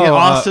name again?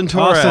 Austin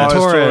Torres. Austin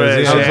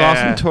Torres. I was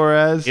Austin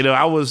Torres.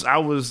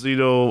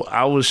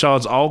 I was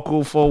Sean's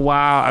uncle for a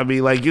while. I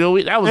mean,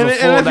 that was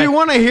and if you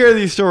want to hear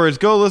these stories,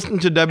 go listen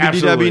to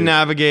WDW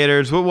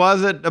Navigators. What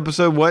was it?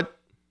 Episode what?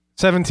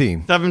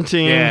 17.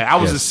 Yeah, I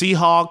was a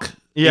Seahawk.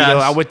 Yeah,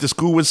 I went to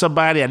school with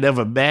somebody I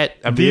never met.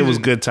 I mean, it was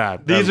a good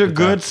time. These are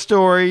good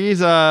stories.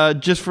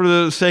 Just for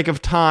the sake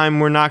of time,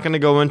 we're not going to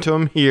go into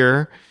them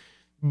here.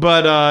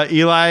 But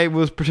Eli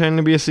was pretending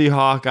to be a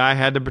Seahawk. I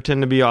had to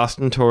pretend to be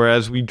Austin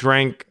Torres. We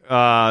drank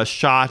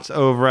shots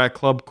over at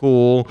Club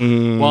Cool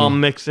while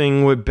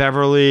mixing with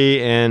Beverly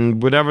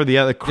and whatever the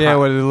other crap. Yeah,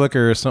 what the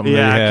liquor or something.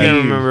 Yeah, I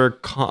can't remember.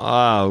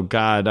 Oh,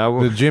 God.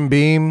 The Jim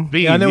Beam?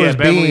 Yeah, I know it was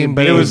Beam,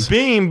 but it was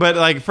Beam, but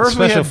first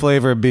special we had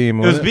flavor of Beam.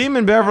 It was Beam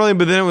and Beverly,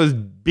 but then it was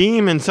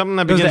Beam and something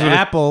that begins with the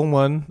apple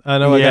one. I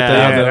know I got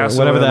the other,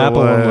 whatever the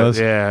apple one was.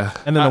 Yeah.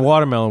 And then the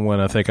watermelon one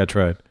I think I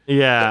tried.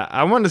 Yeah,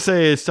 I wanted to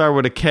say it started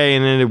with a K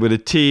and ended with a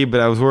T, but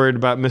I was worried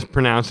about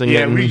mispronouncing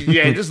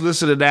it. Just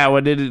listen to that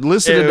one.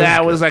 Listen to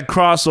that one. It's like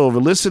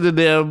crossover. Listen to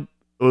them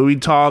when we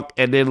talk,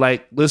 and then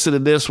listen to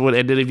this one,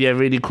 and then if you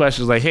have any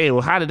questions, hey,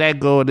 well, how did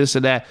that go, and this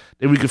and that,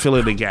 then we can fill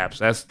in the gaps.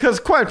 That's because,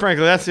 quite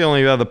frankly, that's the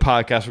only other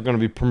podcast we're going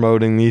to be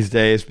promoting these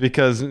days.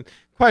 Because,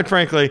 quite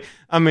frankly,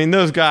 I mean,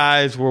 those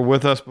guys were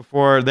with us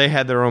before; they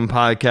had their own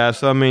podcast.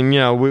 So, I mean,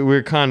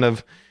 we're going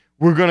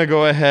to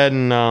go ahead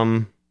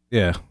and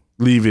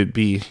leave it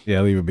be.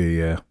 Yeah, leave it be.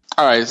 Yeah.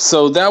 All right.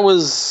 So that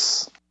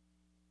was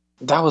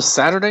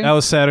Saturday. That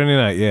was Saturday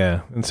night.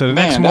 Yeah. And so the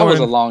next morning, that was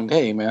a long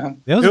day,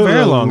 man. That was a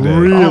very long day.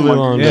 Really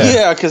long day.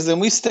 Yeah, because then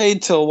we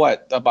stayed till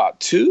what? About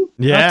 2?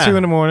 Yeah, about 2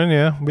 in the morning.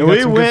 Yeah.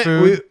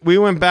 We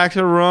went back to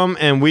the room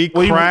and we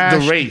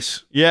crashed the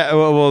race. Yeah.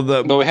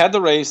 But we had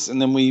the race,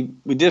 and then we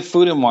did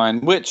Food and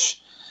Wine,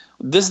 which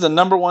this is the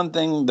number one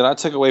thing that I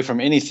took away from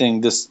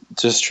anything this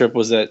trip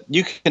was that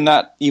you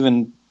cannot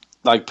even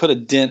put a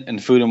dent in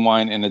Food and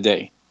Wine in a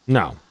day.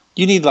 No.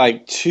 You need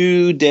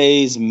 2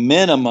 days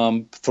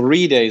minimum.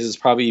 3 days is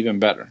probably even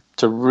better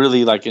to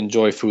really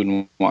enjoy Food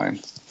and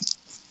Wine.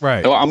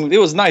 Right. It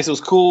was nice. It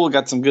was cool.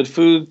 Got some good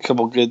food, a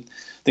couple good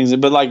things.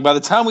 But by the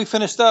time we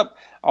finished up,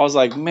 I was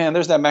like, man,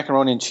 there's that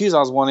macaroni and cheese I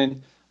was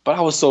wanting. But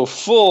I was so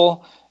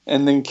full.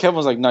 And then Kevin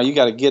was like, no, you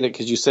got to get it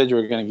because you said you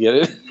were going to get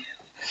it.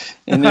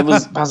 And I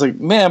was like,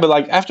 man,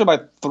 but after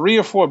 3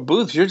 or 4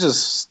 booths, you're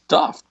just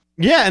stuffed.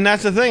 Yeah, and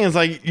that's the thing. It's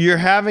you're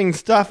having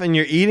stuff and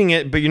you're eating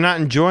it, but you're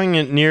not enjoying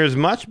it near as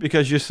much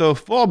because you're so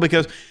full.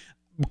 Because,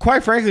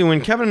 quite frankly,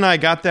 when Kevin and I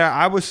got there,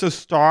 I was so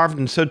starved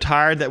and so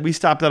tired that we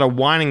stopped at a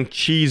wine and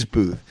cheese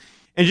booth.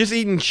 And just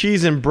eating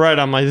cheese and bread,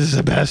 I'm like, this is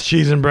the best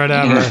cheese and bread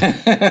ever.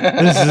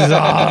 This is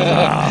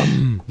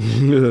awesome.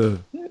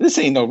 This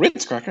ain't no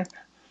Ritz cracker.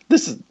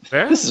 This is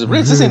a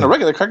Ritz. This ain't a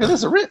regular cracker. This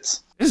is a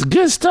Ritz. It's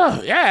good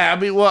stuff. Yeah, I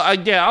mean,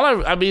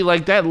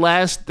 that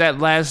last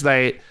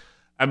night,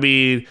 I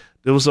mean,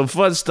 there was some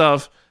fun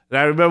stuff. And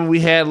I remember we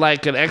had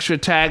an extra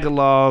tag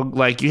along.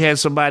 You had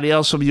somebody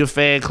else from your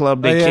fan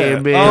club that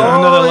came in. Oh,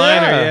 another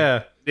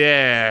liner.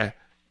 Yeah.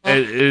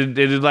 And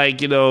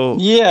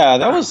Yeah,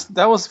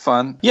 that was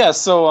fun. Yeah,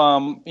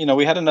 so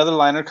we had another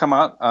liner come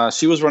out.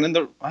 She was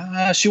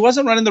she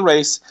wasn't running the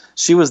race.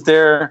 She was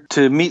there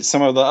to meet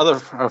some of the other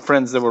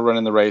friends that were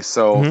running the race.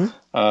 So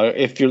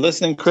if you're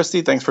listening,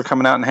 Christy, thanks for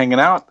coming out and hanging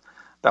out.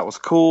 That was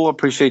cool.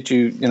 Appreciate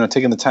you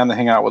taking the time to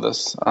hang out with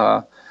us.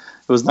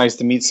 It was nice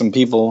to meet some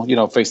people,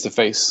 face to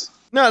face.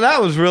 No,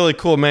 that was really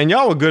cool, man.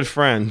 Y'all were good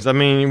friends. I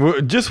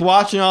mean, just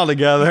watching all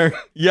together,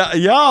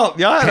 y'all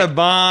had a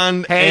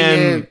bond,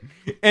 and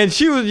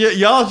she was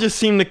y'all just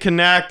seemed to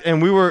connect,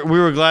 and we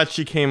were glad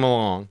she came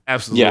along.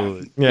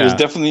 Absolutely, yeah. It was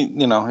definitely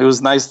it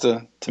was nice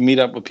to meet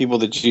up with people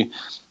that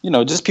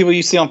just people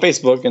you see on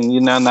Facebook, and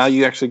now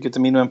you actually get to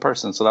meet them in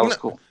person. So that was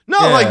cool. No,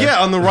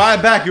 on the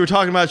ride back, you were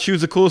talking about she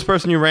was the coolest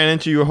person you ran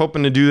into. You were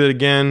hoping to do that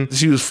again.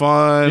 She was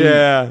fun.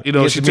 Yeah, she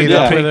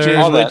took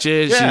pictures with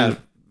you. She was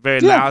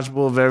very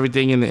knowledgeable of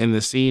everything in the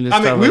scene. And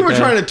stuff we were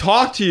trying to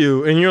talk to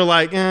you, and you're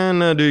like,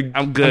 no, dude,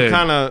 I'm good.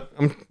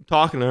 I'm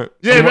talking to her.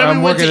 Yeah, remember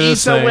we went to eat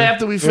somewhere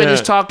after we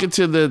finished talking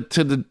to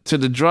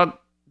the drunk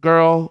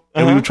girl,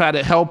 and we were trying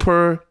to help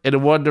her in the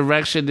one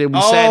direction. Then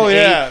we sat and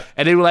ate,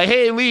 and they were like,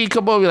 "Hey, Lee,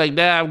 come over." We're like,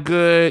 "Nah, I'm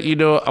good."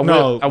 I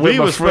went Lee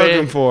was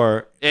spoken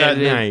for that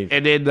night.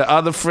 And then the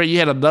other friend, you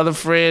had another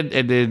friend,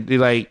 and then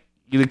they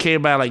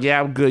came out like, "Yeah,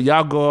 I'm good.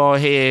 Y'all go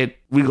ahead.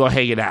 We gonna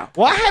hang it out."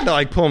 Well, I had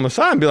to pull him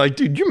aside and be like,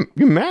 "Dude, you're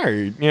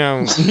married.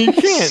 You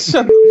can't."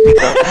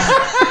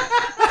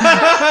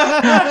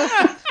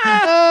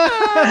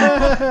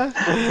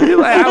 He's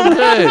like, I'm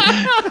good.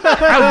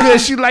 I'm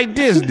good. She like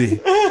Disney.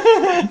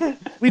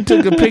 We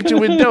took a picture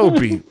with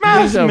Dopey.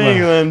 Mouse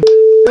mingling.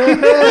 Worry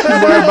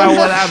about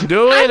what I'm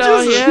doing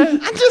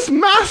I'm just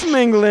mouse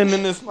mingling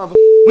in this mother.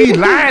 We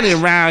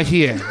lying around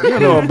here. You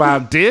know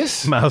about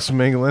this. Mouse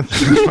mingling.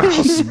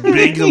 Mouse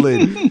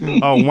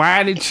mingling on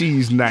wine and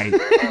cheese night.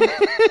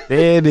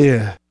 There it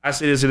is. I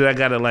see this and then I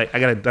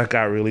gotta duck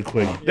out really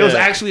quick. There was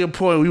actually a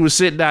point we were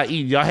sitting down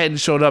eating. Y'all hadn't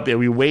showed up yet.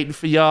 We were waiting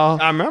for y'all.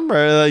 I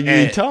remember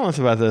you telling us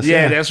about this.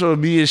 Yeah, that's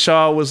when me and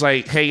Shaw was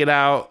like hanging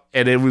out,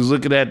 and then we was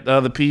looking at the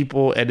other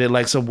people, and then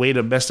like some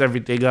waiter messed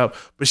everything up.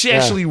 But she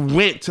actually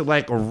went to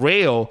like a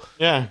rail.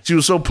 Yeah, she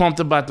was so pumped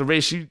about the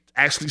race. She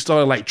actually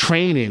started like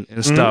training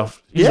and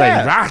stuff. He's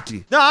like,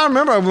 Rocky. No, I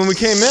remember when we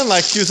came in,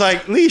 like she was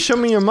like, Lee, show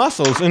me your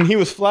muscles, and he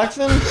was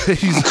flexing.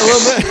 He's a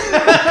little bit.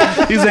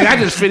 He's like, I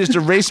just finished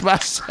the race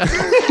myself.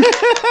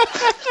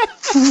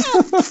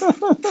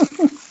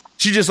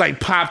 She just like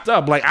popped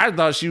up. Like I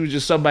thought she was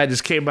just somebody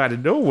just came out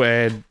of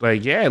nowhere. And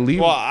like, yeah, Lee.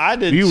 Well, I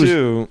did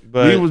too.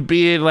 But he was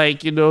being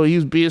like, he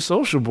was being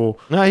sociable.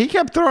 No, he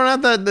kept throwing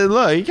out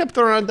he kept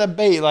throwing out that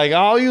bait. Like,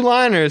 all you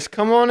liners,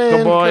 come on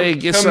in,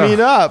 come meet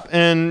up,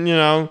 and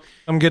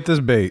come get this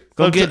bait.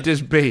 Go get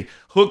this bait.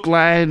 Hook,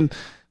 line,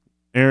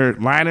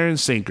 liner, and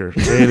sinker.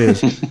 There it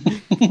is.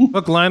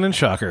 Hook, line, and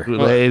shocker.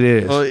 There it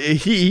is. Well,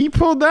 he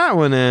pulled that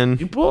one in.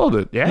 He pulled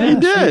it. Yeah, he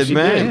did, she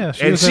man. Did.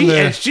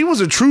 Yeah, and she was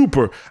a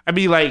trooper. I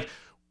mean, like,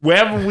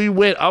 wherever we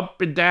went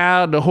up and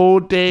down the whole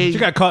day. She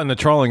got caught in the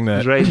trolling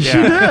net. Right there.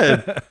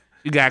 She did.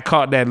 She got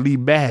caught in that Lee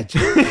badge.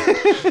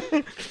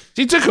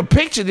 She took a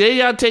picture. Did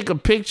y'all take a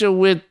picture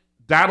with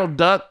Donald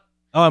Duck?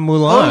 Oh,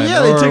 Mulan. Oh,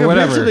 yeah, they took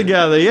a picture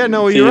together. Yeah,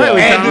 no, you're right.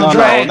 And the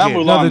dragon. Not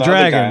Mulan, the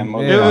dragon.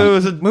 It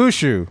was a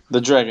Mushu.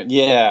 The dragon,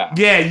 yeah.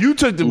 Yeah, you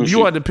took you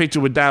wanted the picture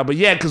with Donald, but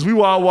yeah, because we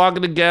were all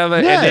walking together,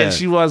 and then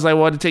she was like,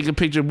 wanted to take a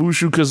picture of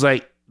Mushu because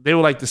like they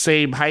were like the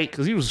same height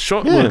because he was a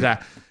short little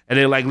guy, and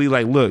then like Lee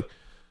like, look,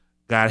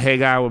 gotta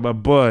hang out with my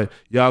bud.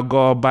 Y'all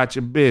go about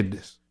your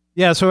business.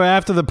 Yeah, so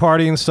after the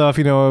party and stuff,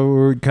 we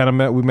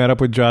met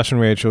up with Josh and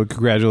Rachel,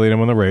 congratulate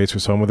them on the race, we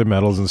saw them with their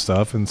medals and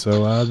stuff, and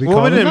so we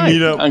didn't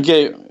meet up.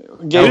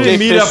 We didn't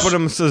meet up with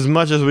them as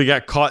much as we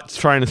got caught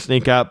trying to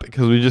sneak out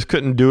because we just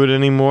couldn't do it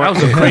anymore. That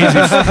was a crazy,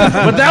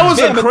 but that was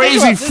a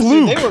crazy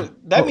fluke.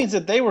 That means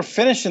that they were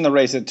finishing the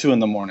race at 2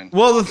 a.m.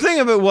 Well, the thing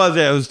of it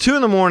was 2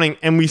 a.m,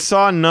 and we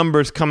saw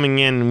numbers coming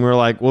in, and we were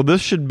like, well,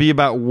 this should be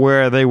about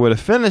where they would have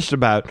finished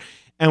about.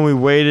 And we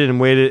waited, and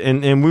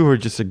we were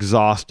just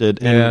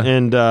exhausted.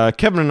 And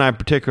Kevin and I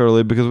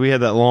particularly, because we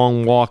had that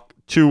long walk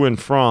to and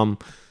from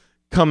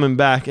coming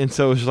back. And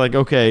so it was like,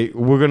 okay,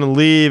 we're going to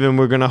leave, and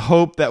we're going to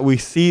hope that we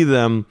see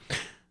them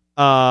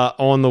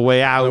on the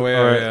way out.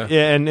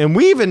 And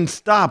we even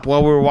stopped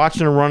while we were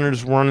watching the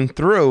runners running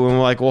through, and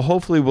we're like, well,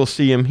 hopefully we'll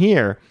see him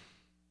here.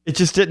 It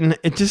just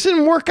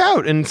didn't work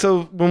out. And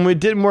so when we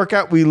didn't work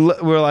out, we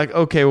were like,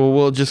 okay, well,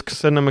 we'll just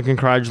send them a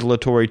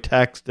congratulatory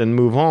text and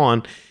move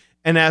on.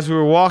 And as we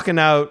were walking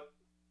out,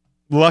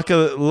 luck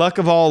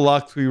of all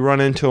lucks, we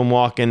run into him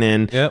walking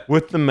in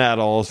with the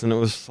medals, and it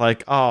was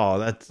like, oh,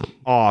 that's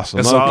awesome.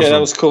 That's awesome. Yeah, that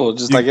was cool.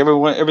 Just like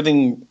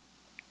everything.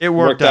 It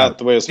worked out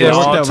the way it's supposed to.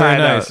 It worked out very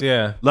nice.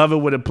 Yeah, love it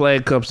when a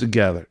plan comes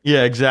together.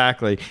 Yeah,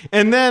 exactly.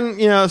 And then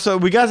so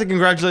we got to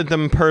congratulate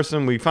them in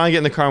person. We finally get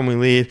in the car and we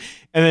leave.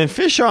 And then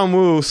Fish on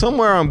Woo,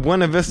 somewhere on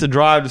Buena Vista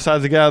Drive,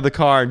 decides to get out of the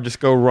car and just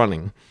go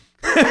running.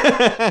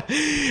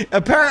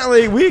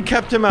 Apparently, we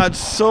kept him out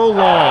so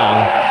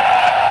long.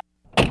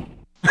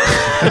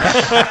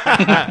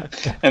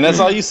 And that's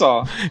all you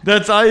saw.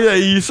 That's all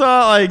you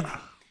saw. Like,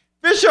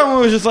 Fish on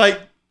Woo was just like,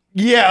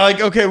 yeah, like,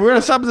 okay, we're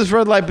gonna stop at this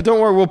red light, but don't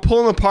worry, we'll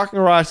pull in the parking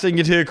garage so you can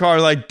get to your car.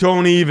 Like,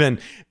 don't even.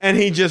 And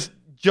he just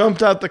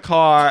jumped out the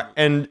car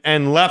and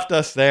left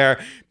us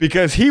there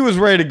because he was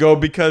ready to go.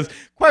 Because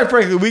quite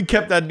frankly, we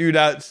kept that dude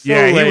out so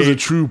late. He was a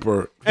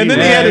trooper. And then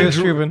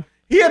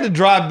he had to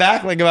drive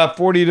back like about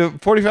 40 to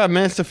 45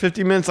 minutes to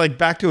 50 minutes, like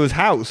back to his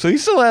house. So he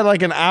still had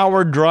like an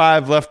hour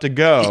drive left to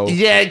go.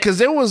 Yeah, because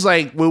there was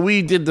like, when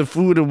we did the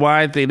food and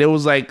wine thing, there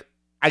was like,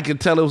 I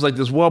could tell it was like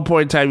this one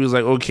point in time, he was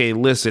like, okay,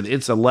 listen,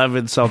 it's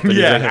 11 something.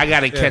 Yeah. Like, I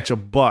got to catch a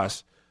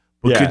bus.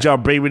 But could y'all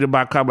bring me to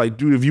my car? I'm like,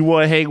 dude, if you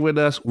want to hang with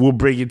us, we'll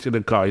bring you to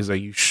the car. He's like,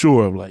 you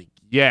sure? I'm like,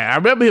 yeah. I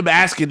remember him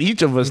asking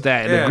each of us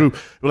that in the group.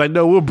 We're like,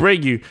 no, we'll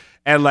bring you.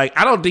 And like,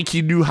 I don't think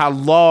he knew how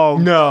long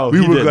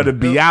we were going to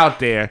be out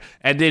there.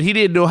 And then he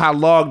didn't know how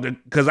long,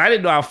 because I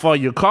didn't know how far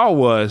your car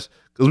was.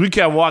 Because we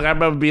kept walking. I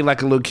remember being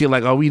like a little kid,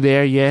 like, are we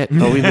there yet?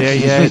 Are we there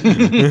yet?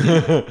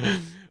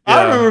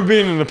 I remember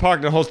being in the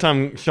park the whole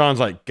time. Sean's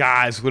like,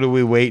 guys, what are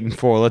we waiting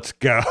for? Let's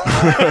go.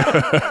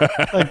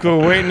 Like,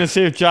 we're waiting to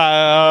see if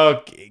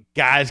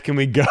guys, can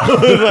we go?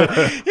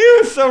 Like, he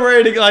was so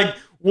ready to, like,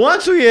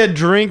 once we had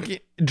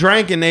drank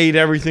and ate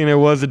everything there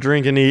was to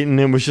drink and eat, and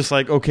it was just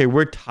like, okay,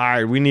 we're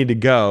tired, we need to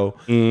go.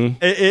 He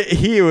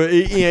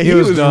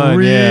was done,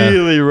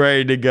 really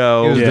ready to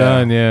go. He was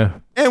done, yeah.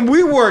 And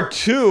we were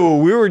too.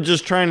 We were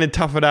just trying to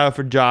tough it out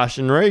for Josh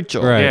and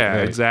Rachel. Right. Yeah,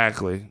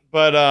 exactly.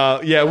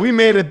 But yeah, we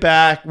made it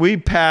back. We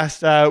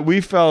passed out.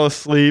 We fell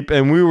asleep,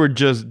 and we were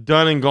just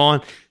done and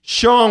gone.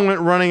 Sean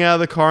went running out of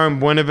the car in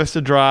Buena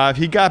Vista Drive.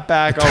 He got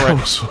back all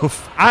right.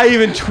 I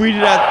even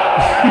tweeted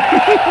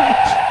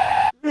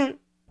at...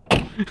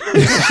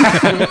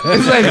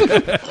 It's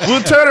like,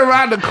 we'll turn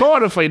around the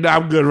corner for you. No,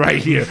 I'm good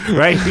right here.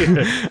 Right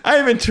here. I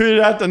even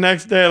tweeted out the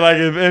next day, like,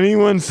 if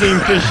anyone's seen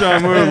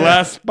Fishon, we were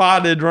last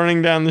spotted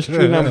running down the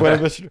street on Buena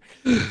Vista.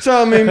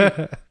 So, I mean...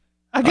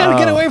 I gotta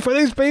get away from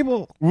these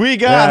people. We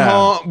got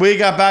home. We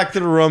got back to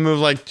the room. It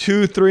was like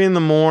 2, 3 in the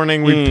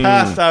morning. We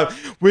passed out.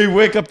 We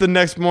wake up the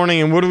next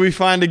morning, and what do we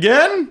find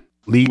again?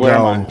 Lee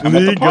gone.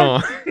 Lee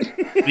gone.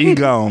 Lee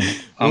gone.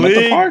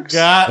 Lee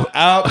got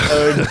out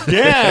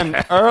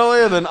again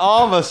earlier than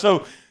all of us.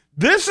 So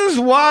this is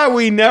why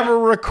we never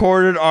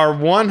recorded our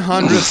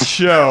 100th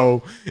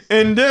show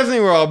in Disney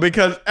World,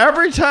 because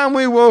every time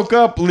we woke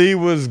up, Lee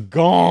was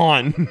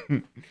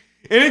gone.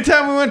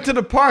 Anytime we went to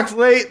the parks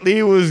late,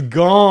 Lee was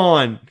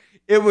gone.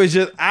 It was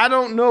just, I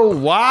don't know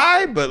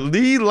why, but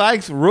Lee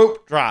likes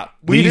rope drop.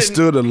 Lee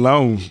stood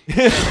alone.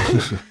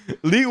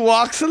 Lee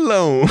walks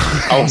alone.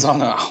 I was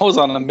on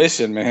a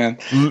mission, man.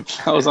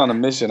 I was on a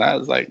mission. I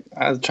was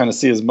trying to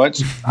see as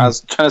much. I was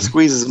trying to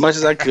squeeze as much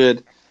as I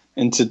could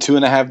into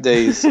 2.5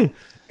 days, and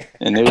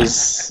it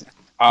was,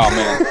 oh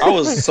man, I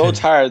was so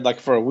tired,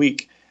 like for a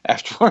week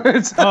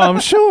afterwards. Oh,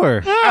 I'm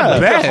sure.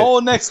 The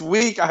whole next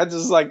week, I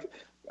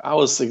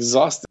was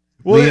exhausted.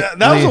 Well,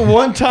 that was the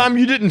one time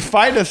you didn't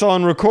fight us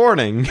on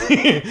recording.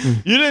 You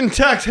didn't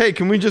text, hey,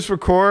 can we just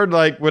record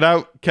like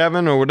without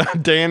Kevin or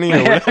without Danny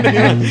or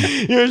whatever?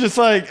 You were just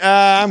like,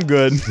 I'm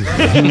good.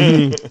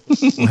 Lee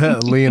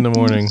in the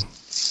morning.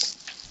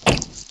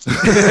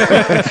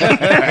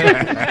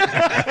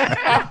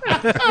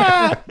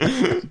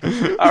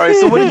 All right,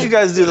 so what did you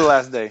guys do the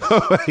last day?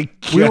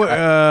 We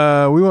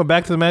went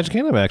back to the Magic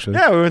Kingdom, actually.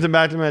 Yeah, we went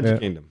back to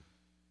Magic Kingdom.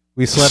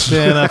 We slept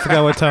in. I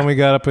forgot what time we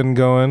got up and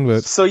going,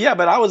 but so yeah,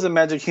 but I was in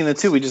Magic Kingdom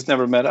too. We just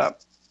never met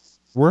up.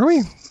 Were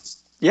we?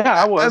 Yeah,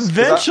 I was.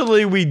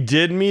 Eventually, we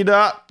did meet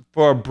up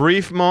for a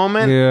brief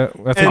moment. Yeah,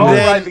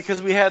 right,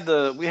 because we had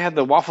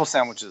the waffle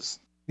sandwiches.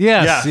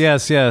 Yes.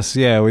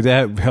 Yeah, we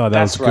did. Oh,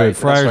 that was right, good.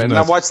 Friars right. And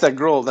I watched that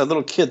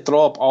little kid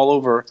throw up all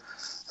over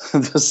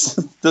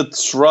the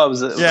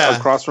shrubs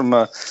across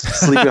from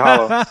Sleepy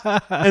Hollow.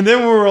 And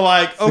then we were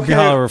like, okay. Sleepy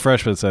Hollow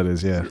refreshments, that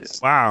is, yeah.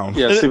 Wow.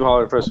 Yeah, Sleepy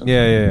Hollow refreshments.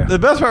 Yeah. The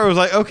best part was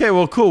like, okay,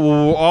 well, cool.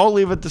 We'll all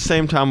leave at the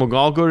same time. We'll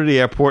all go to the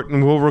airport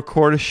and we'll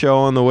record a show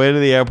on the way to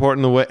the airport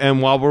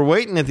and while we're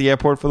waiting at the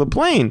airport for the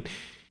plane.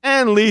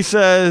 And Lee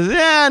says,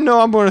 yeah, no,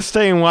 I'm going to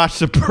stay and watch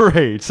the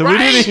parade. So we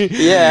didn't.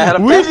 Yeah, I had a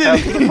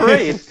pass to the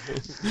parade.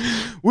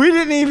 We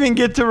didn't even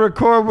get to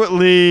record with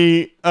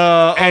Lee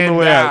on the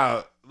way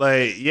out.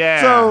 Like,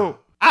 yeah. So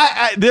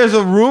there's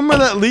a rumor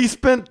that Lee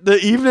spent the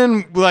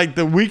evening, like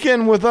the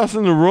weekend with us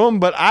in the room,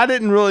 but I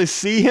didn't really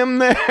see him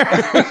there.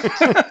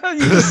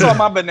 You just saw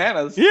my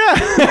bananas. Yeah.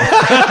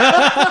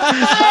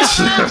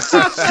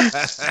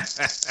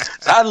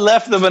 I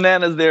left the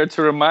bananas there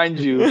to remind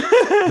you.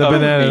 The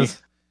bananas.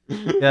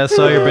 Yeah, I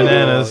saw your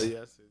bananas.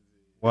 Yes.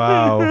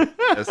 Wow.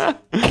 Yes.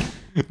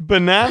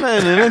 Banana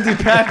and an empty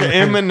pack of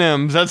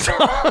M&Ms. That's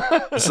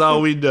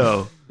all we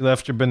know. You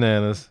left your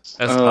bananas.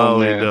 That's all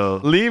we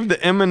know. Leave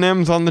the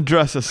M&Ms on the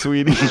dresser,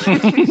 sweetie.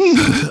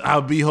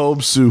 I'll be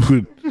home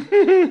soon.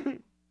 Yeah,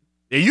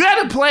 you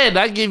had a plan.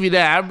 I give you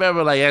that. I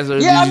remember, like, you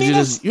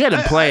had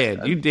a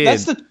plan. You did.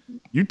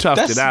 You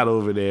toughed it out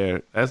over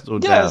there. That's no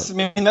doubt. Yes, I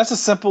mean that's the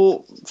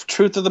simple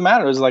truth of the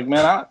matter. Is like,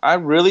 man, I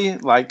really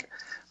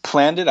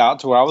planned it out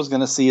to where I was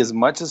going to see as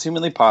much as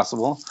humanly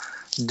possible,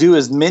 do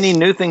as many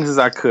new things as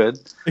I could,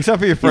 except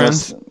for your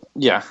friends.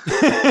 Yeah.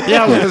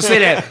 Yeah, I was gonna say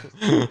that.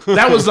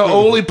 That was the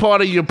only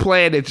part of your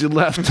plan that you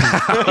left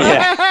out.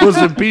 Yeah. Was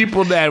the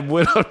people that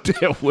went up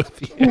there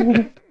with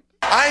you.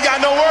 I ain't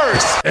got no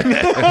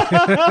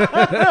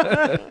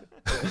words.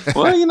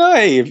 Well,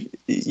 hey, if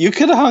you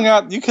could have hung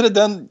out, you could have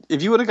done.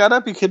 If you would have got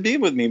up, you could be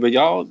with me. But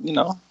y'all, do you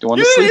want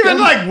to sleep? You didn't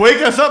even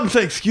wake us up and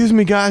say, "Excuse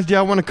me, guys, do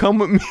y'all want to come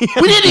with me?"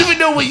 We didn't even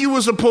know when you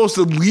were supposed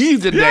to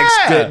leave the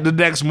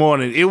next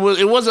morning. It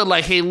wasn't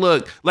like, hey,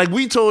 look, like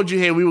we told you,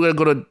 hey, we were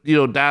gonna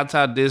go to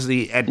downtown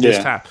Disney at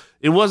this time.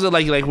 It wasn't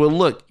like, well,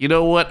 look, you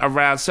know what?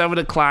 Around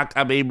 7:00,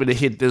 I'm able to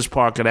hit this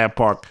park or that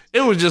park.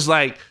 It was just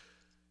like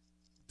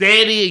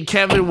Danny and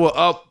Kevin were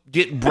up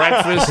getting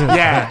breakfast.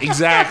 Yeah,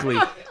 exactly.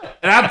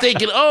 And I'm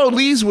thinking, oh,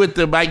 Lee's with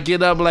them. I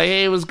get up like,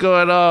 hey, what's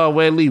going on?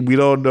 Where Lee? We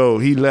don't know.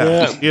 He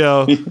left.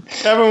 Yeah.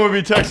 Kevin would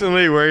be texting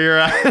Lee, where you're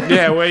at.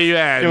 Yeah, where you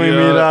at? Can we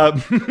meet up?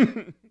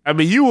 I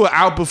mean, you were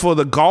out before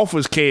the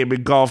golfers came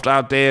and golfed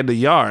out there in the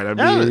yard.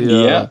 I mean,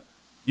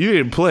 you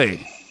didn't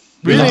play.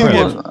 We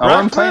didn't get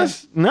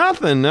breakfast.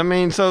 Nothing. I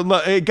mean, so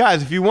look, hey,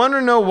 guys, if you want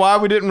to know why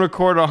we didn't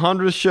record our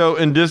 100th show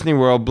in Disney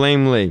World,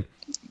 blame Lee.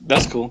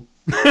 That's cool.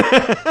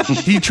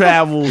 He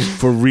travels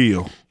for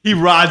real. He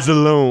rides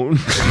alone.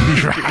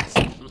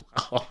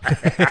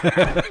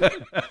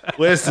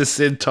 Where's the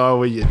centaur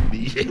when you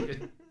need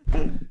it?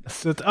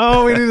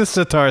 Oh, we need a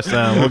sitar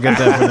sound. We'll get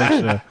that for next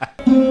show.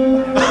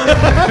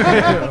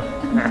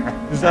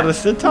 Is that a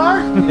sitar?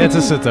 Yeah, it's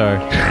a sitar.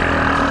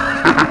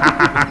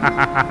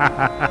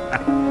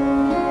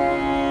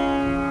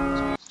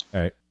 All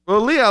right.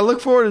 Well, Lee, I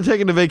look forward to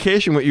taking a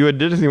vacation with you at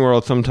Disney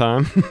World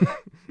sometime.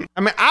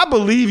 I mean, I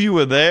believe you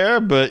were there,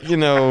 but you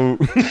know,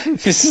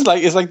 It's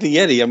like the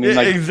Yeti. I mean,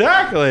 like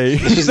exactly.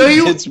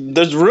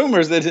 there's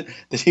rumors that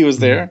he was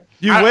there.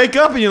 You wake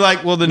up and you're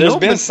like, well, There's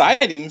been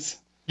sightings.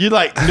 you're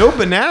like, no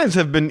bananas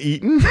have been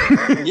eaten.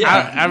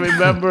 Yeah, I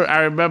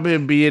remember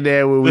him being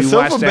there when The we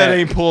sofa watched bed that.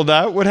 ain't pulled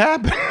out. What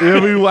happened?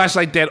 Remember we watched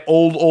like that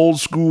old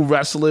school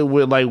wrestling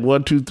with like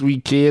 1, 2, 3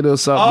 Kid or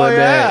something Oh, like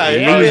that. yeah,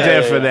 And yeah, he was yeah,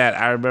 there yeah, for yeah.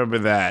 that. I remember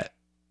that.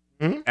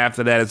 Hmm?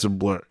 After that, it's a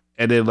blur.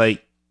 And then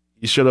like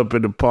you showed up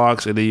in the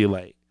parks, and then you're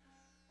like,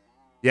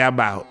 "Yeah, I'm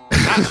out."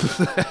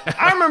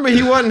 I remember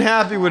he wasn't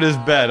happy with his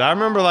bed. I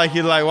remember like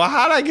he's like, well,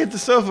 how'd I get the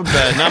sofa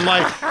bed? And I'm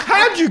like,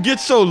 how'd you get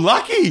so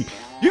lucky?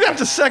 You got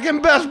the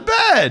second best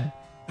bed.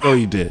 No,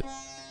 you did.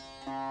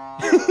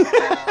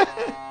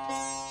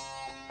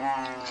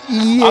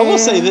 I will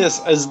say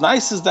this: as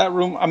nice as that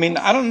room, I mean,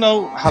 I don't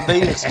know how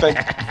they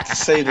expect to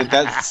say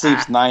that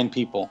sleeps 9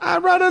 people. I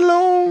ride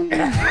alone.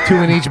 2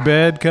 in each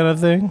bed, kind of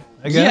thing.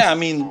 I guess. Yeah, I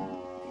mean,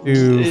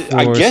 2, 4,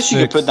 I guess you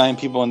could 6. put 9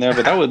 people in there,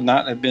 but that would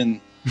not have been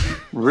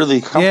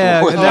really comfortable.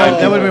 Yeah, with 9 that would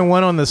people. have been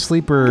one on the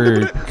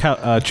sleeper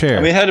chair.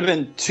 I mean, it had to have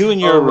been 2 in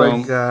your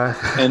room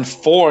and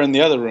 4 in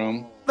the other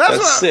room. That's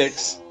what-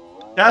 6.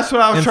 That's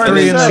what I was And trying And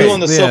to three then in say. 2 on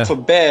the Yeah.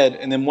 sofa bed,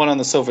 and then 1 on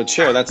the sofa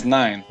chair. That's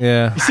 9.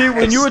 yeah. See,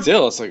 when But you were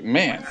still, it's like,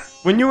 man.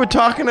 when you were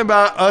talking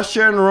about us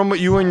sharing a room with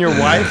you and your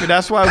wife, and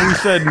that's why we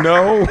said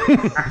no.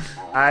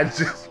 I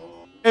just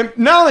And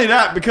not only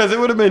that, because it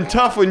would have been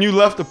tough when you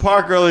left the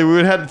park early. We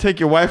would have had to take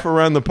your wife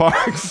around the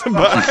parks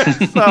by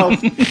herself.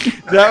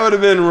 That would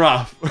have been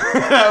rough.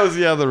 That was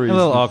the other A reason.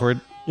 little awkward.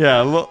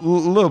 Yeah, a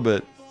little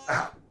bit.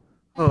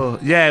 well,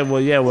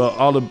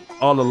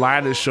 all the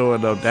liners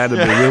showing up, that'd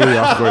have been really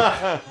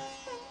awkward.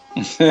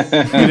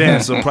 We'd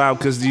had some problem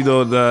because you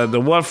know the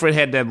one friend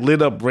had that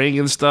lit up ring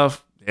and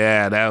stuff.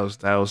 Yeah, that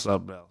was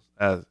something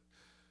else.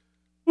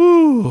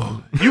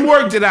 Woo. You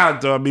worked it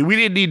out though. I mean, we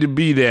didn't need to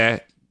be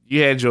there.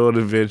 You had your own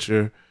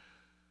adventure.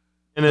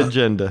 An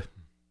agenda.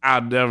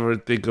 I'll never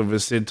think of a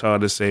centaur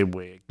the same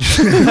way.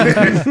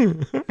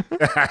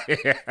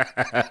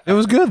 It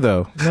was good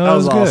though. No, That it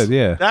was was awesome. good.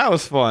 Yeah. That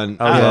was fun.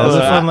 Yeah, that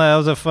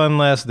was a fun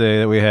last day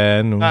that we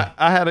had.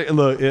 I had a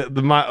look.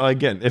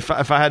 Again, if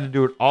I had to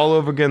do it all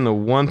over again, the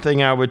one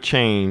thing I would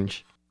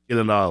change. Get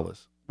an olive.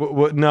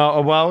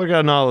 No, well, we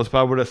got all this, but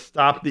I would have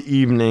stopped the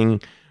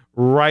evening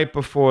right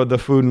before the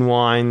food and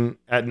wine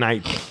at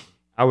night.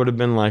 I would have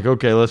been like,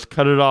 okay, let's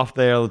cut it off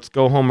there. Let's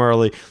go home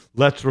early.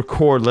 Let's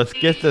record. Let's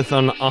get this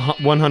on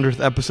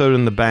 100th episode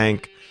in the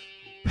bank.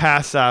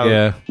 Pass out.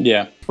 Yeah.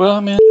 Yeah. Well,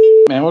 man,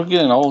 we're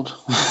getting old.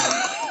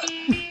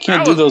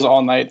 Can't do those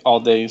all night, all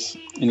days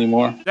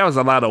anymore. That was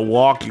a lot of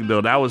walking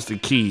though. That was the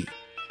key.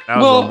 That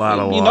was Well, a lot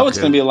of walking. you know it's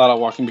going to be a lot of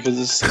walking because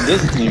it's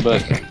Disney,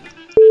 but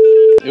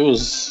it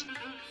was...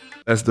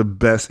 That's the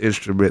best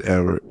instrument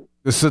ever.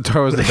 The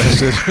sitar was the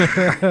best.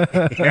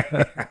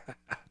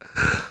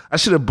 I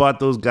should have bought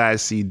those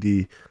guys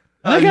CD.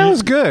 That guy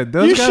was good.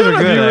 Those You guys should are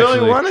have. good. You really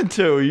actually. wanted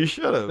to. You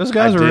should have. Those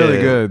guys I are really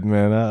did. good,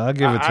 man. I'll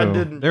give it I to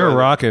didn't them. They were enjoy that.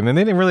 rocking, and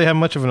they didn't really have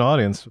much of an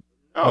audience.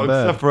 Oh, Not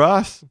bad. except for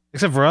us.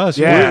 Except for us.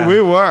 Yeah.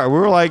 We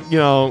were like,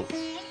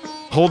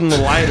 holding the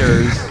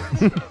lighters.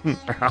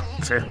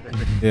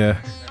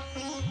 Yeah.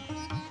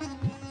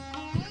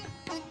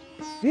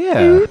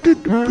 Yeah.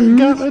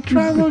 Gotta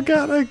travel,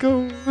 gotta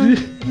go.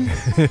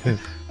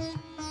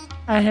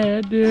 I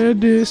had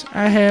this.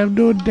 I have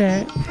no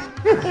that.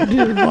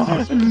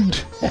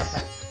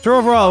 So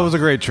overall, it was a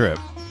great trip.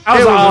 That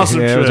was an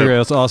awesome Yeah, trip. it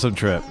was an awesome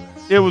trip.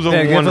 It was a Yeah,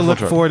 I guess I wonderful look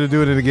trip. forward to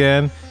doing it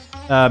again.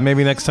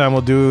 Maybe next time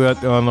we'll do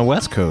it on the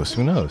West Coast.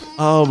 Who knows?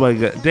 Oh my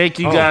god! Thank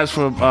you guys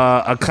for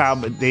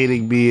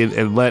accommodating me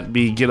and letting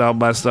me get all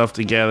my stuff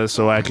together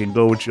so I can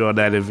go with you on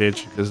that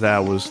adventure because that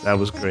was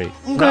great.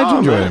 I'm glad you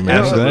enjoyed it,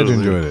 man. I'm glad you Absolutely.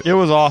 enjoyed it. It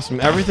was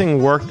awesome.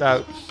 Everything worked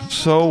out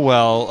so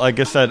well. Like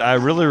I said, I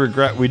really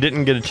regret we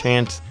didn't get a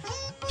chance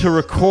to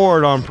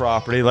record on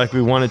property like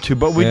we wanted to,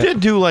 but we Yeah. did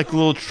do like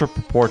little trip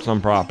reports on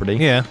property.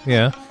 Yeah,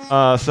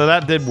 yeah. So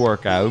that did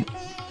work out.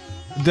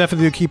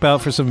 Definitely keep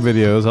out for some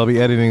videos. I'll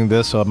be editing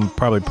this, so I'll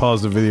probably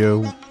pause the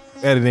video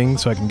editing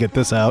so I can get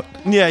this out.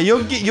 Yeah,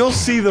 you'll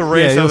see the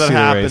race Yeah, you'll as it see the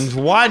happens.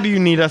 race. Why do you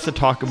need us to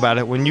talk about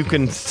it when you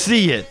can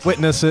see it?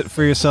 Witness it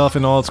for yourself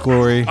in all its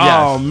glory.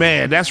 Oh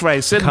man, that's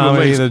right. Send me the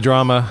Comedy, links. the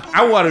drama.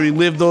 I want to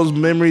relive those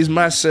memories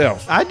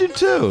myself. I do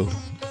too.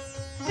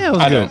 Yeah, it was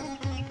I good. don't.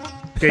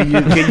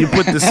 Can you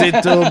put the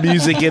Centaur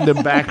music in the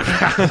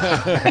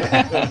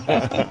background?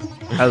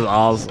 That's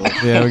awesome.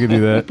 Yeah, we could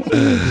do that.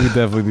 We could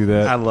definitely do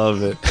I that.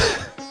 love it.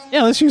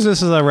 Yeah, let's use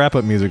this as our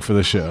wrap-up music for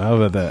the show. How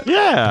about that?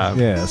 Yeah.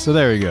 Yeah, so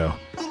there we go.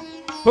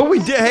 But we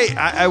did. Hey,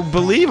 I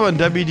believe on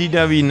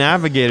WDW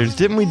Navigators,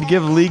 didn't we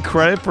give Lee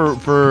credit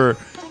for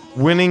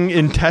winning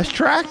in Test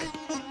Track?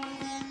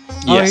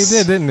 Oh, he Yes.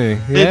 did, didn't he?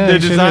 They he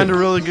sure designed did. a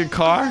really good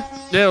car.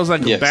 Yeah, it was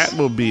like a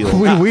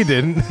Batmobile. We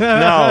didn't.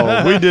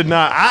 No, we did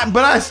not.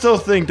 But I still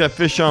think that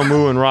Fish-on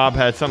Moo and Rob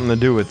had something to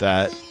do with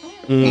that.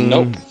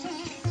 Nope.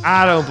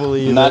 I don't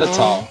believe it. Not at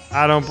all.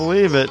 I don't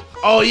believe it.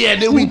 Oh yeah,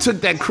 then we took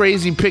that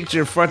crazy picture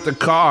in front of the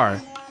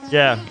car.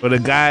 Yeah. Where the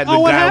guy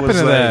what happened was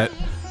to like, that?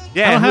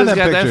 Yeah, I don't have who's that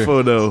got picture. that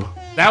photo?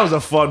 That was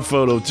a fun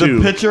photo too.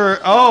 The picture.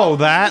 Oh,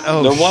 that.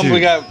 Oh, The one shoot. we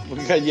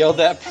got yelled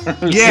at. Yeah,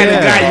 the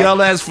guy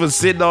yelled at us for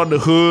sitting on the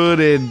hood,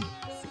 and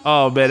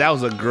oh man, that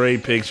was a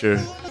great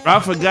picture. I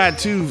forgot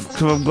too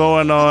from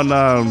going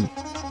on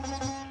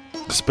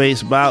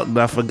Space Mountain.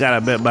 I forgot I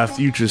met my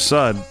future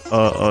son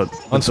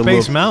On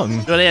Space Mountain.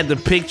 You know, they had the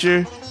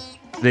picture.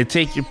 They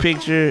take your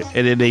picture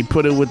and then they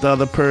put it with the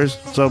other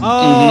person.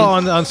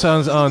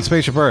 On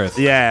Spaceship Earth.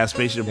 Yeah,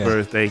 Spaceship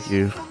Earth. Thank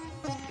you.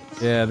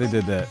 Yeah, they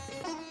did that.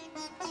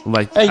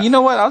 Like, Hey, you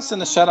know what? I'll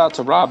send a shout out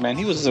to Rob, man.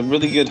 He was a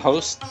really good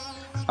host.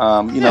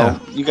 You know,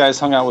 you guys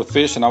hung out with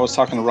Fish, and I was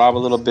talking to Rob a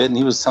little bit, and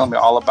he was telling me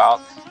all about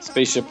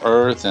Spaceship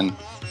Earth, and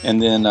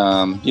then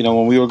you know,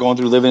 when we were going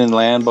through Living in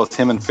Land, both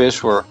him and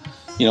Fish were,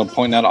 you know,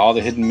 pointing out all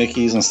the hidden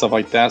Mickeys and stuff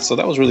like that. So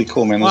that was really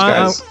cool, man. Those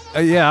guys.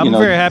 I'm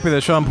very happy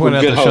that Sean pointed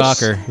out good the hosts.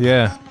 shocker.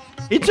 Yeah.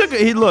 He took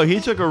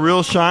a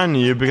real shine to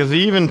you because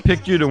he even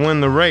picked you to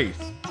win the race.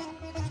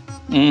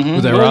 Mm-hmm.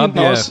 Was that Well, Rob?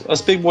 you know, Yeah.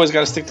 us big boys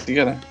got to stick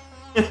together.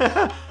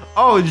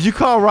 Oh, did you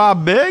call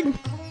Rob big?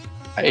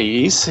 Hey,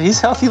 he's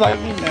healthy like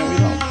me,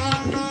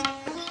 man.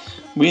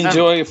 We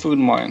enjoy food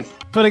and wine.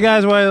 For the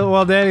guys,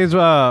 while Danny's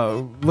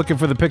looking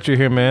for the picture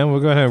here, man, we'll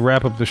go ahead and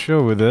wrap up the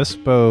show with this.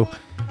 So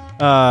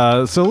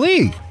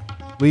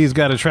Lee's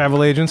got a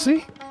travel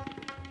agency.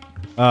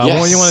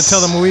 What you want to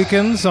tell the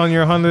Mohicans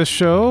on this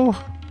show?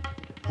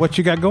 What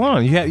you got going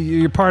on?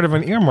 You're part of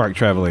an Earmark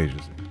travel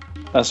agency.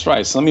 That's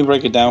right. So let me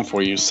break it down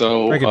for you.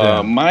 So Break it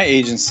down. my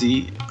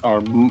agency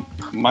or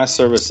my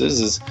services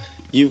is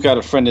You've Got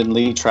a Friend in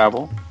Lee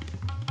Travel.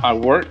 I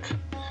work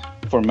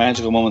for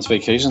Magical Moments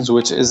Vacations,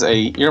 which is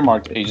a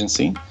earmarked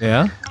agency.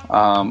 Yeah.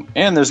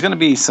 And there's going to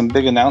be some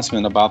big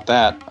announcement about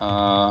that.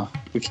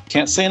 We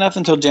can't say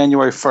nothing until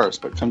January 1st,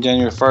 but come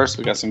January 1st,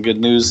 we got some good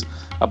news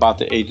about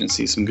the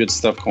agency, some good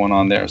stuff going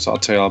on there. So I'll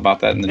tell you all about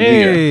that in the new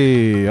year.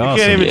 Hey, awesome.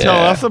 You can't even tell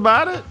Yeah. us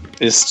about it?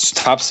 It's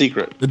top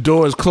secret. the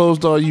door is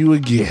closed on you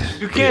again.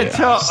 You can't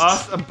tell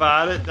us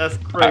about it? That's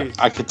crazy.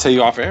 I could tell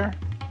you off air.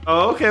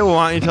 Oh, okay. Well,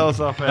 why don't you tell us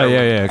off air? Oh,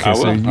 yeah. Okay, I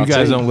so will. you I'll guys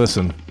tell you. don't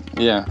listen.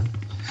 Yeah.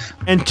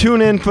 And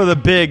tune in for the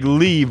big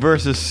Lee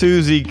versus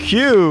Susie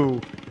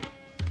Q.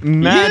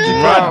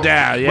 Magic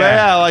Rundown, yeah.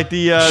 Well, like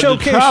the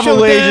Showcase travel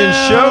showdown. agent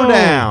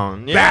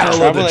showdown. Yeah. Battle of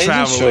Travel the Agent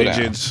travel Showdown.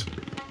 agents.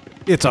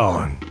 It's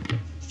on.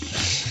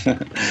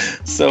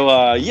 So,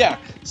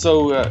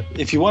 So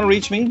if you want to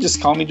reach me,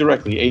 just call me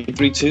directly,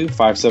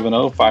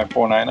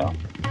 832-570-5490.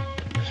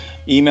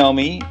 Email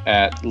me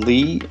at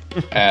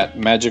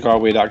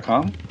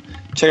lee@magicourway.com.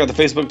 Check out the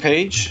Facebook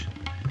page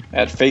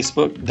at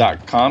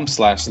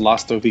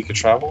facebook.com/Lastovica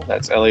Travel.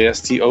 That's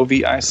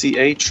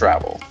LASTOVICA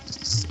Travel.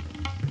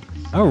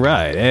 All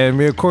right. And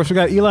of course, we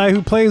got Eli,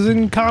 who plays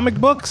in comic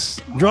books,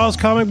 draws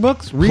comic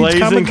books, reads Plays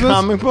comic in books.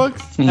 comic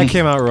books? That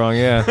came out wrong,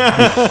 yeah.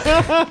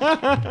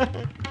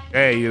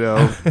 Hey, you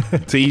know,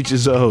 to each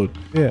his own.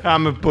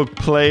 Comic book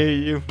player,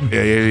 you. Yeah,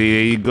 there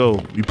you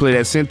go. You play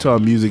that centaur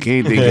music,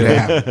 anything can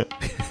happen.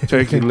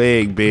 Turkey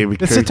leg, baby.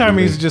 The turkey sitar leg.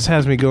 music just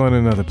has me going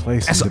another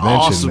place. That's and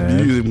dimension, awesome man.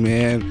 music,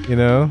 man. You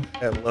know?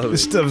 I love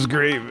This it. stuff's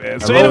great,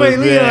 man. So love anyway, it,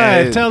 Levi,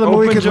 man. tell the Open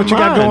Mohicans your what you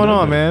got mind. going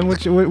on, man.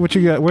 What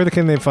you got? Where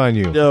can they find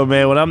you? Yo,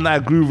 man, when I'm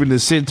not grooving the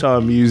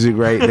centaur music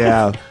right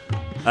now,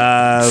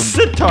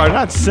 Sitar,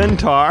 not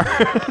centaur.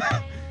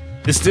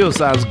 it still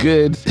sounds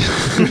good.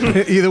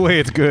 Either way,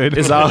 it's good.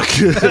 It's all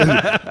good.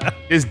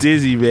 It's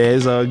dizzy, man.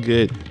 It's all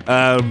good.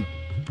 All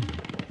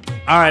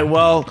right,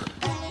 well,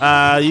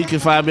 you can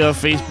find me on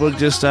Facebook,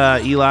 just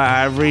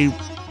Eli Ivory.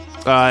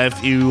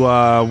 If you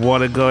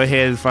want to go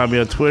ahead and find me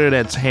on Twitter,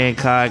 that's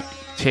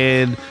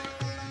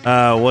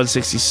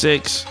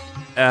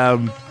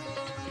Hancock10166.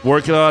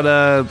 Working on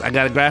I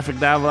got a graphic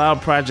novel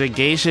out, Project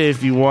Geisha.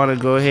 If you want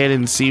to go ahead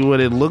and see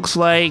what it looks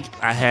like,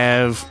 I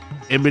have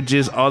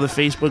images on the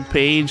Facebook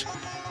page.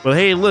 But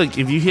hey, look,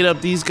 if you hit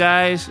up these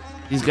guys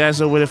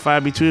know where to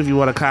find me too. If you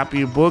want to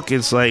copy a book,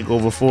 it's like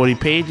over 40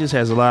 pages,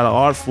 has a lot of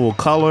art, full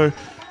color,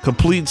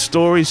 complete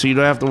story, so you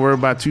don't have to worry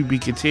about to be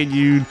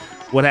continued.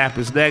 What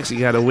happens next? You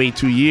got to wait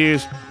 2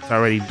 years. It's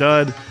already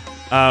done.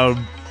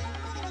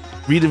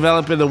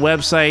 Redeveloping the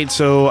website,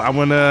 so I'm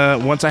gonna,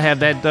 once I have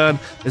that done,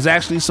 there's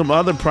actually some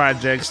other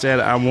projects that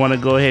I want to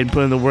go ahead and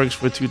put in the works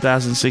for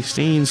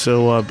 2016,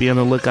 so be on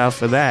the lookout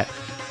for that.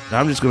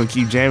 I'm just gonna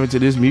keep jamming to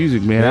this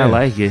music, man. Yeah. I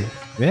like it.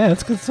 Yeah,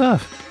 that's good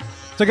stuff.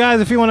 So, guys,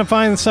 if you want to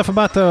find stuff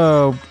about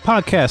the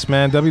podcast,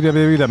 man,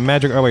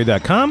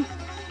 www.magicourway.com.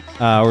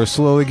 We're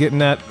slowly getting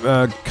that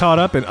caught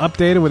up and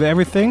updated with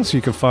everything, so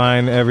you can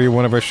find every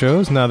one of our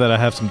shows. Now that I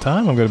have some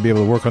time, I'm going to be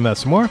able to work on that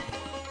some more.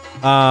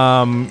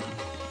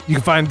 You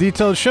can find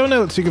detailed show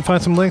notes. You can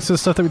find some links to the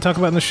stuff that we talk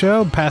about in the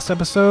show, past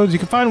episodes. You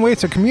can find ways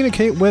to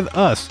communicate with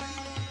us.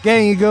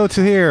 Gang, you go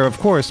to here, of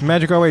course,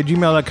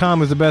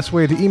 magicourway@gmail.com is the best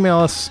way to email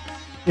us.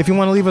 If you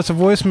want to leave us a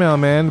voicemail,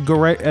 man, go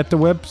right at the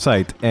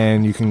website,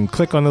 and you can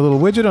click on the little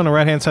widget on the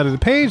right-hand side of the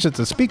page. It's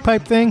a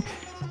SpeakPipe thing.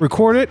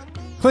 Record it,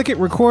 click it,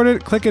 record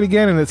it, click it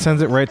again, and it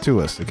sends it right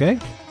to us, okay?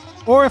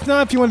 Or if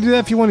not, if you want to do that,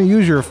 if you want to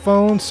use your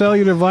phone,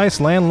 cellular device,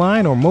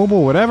 landline, or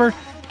mobile, whatever,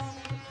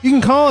 you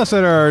can call us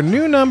at our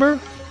new number,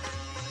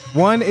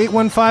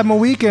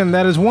 1-815-MOWEEKEND.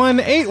 That is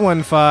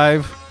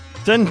 1-815...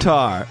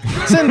 Centaur.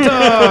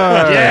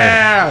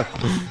 Yeah!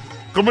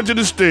 Coming to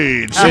the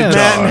stage. Half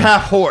man,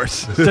 half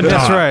horse.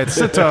 That's right.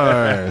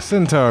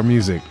 Centaur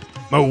music.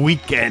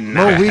 MOWEEKEND.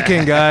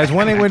 MOWEEKEND, guys.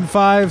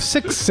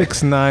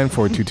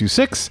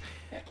 1-815-669-4226.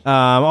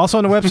 Also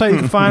on the website, you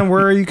can find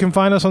where you can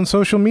find us on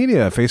social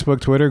media.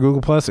 Facebook, Twitter,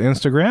 Google+,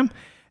 Instagram.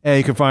 And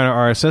you can find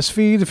our RSS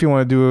feed if you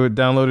want to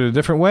download it a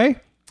different way.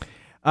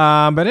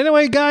 But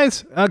anyway,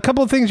 guys, a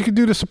couple of things you can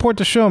do to support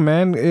the show,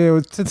 man.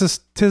 Since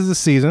tis the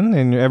season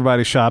and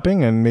everybody's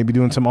shopping and maybe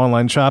doing some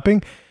online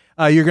shopping,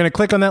 you're going to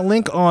click on that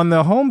link on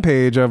the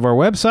homepage of our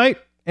website,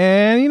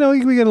 and,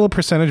 we get a little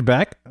percentage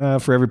back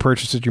for every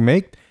purchase that you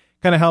make.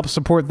 Kind of helps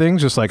support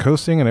things just like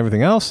hosting and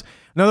everything else.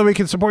 Another way you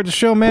can support the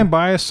show, man,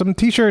 buy us some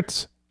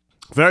T-shirts.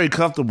 Very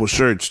comfortable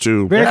shirts,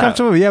 too. Very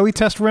comfortable. Yeah, we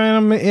test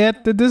ran them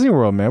at the Disney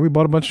World, man. We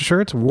bought a bunch of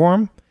shirts, wore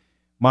them.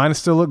 Mine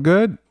still look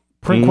good.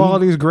 Print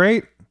quality is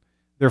great.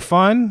 They're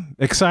fun,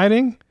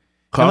 exciting.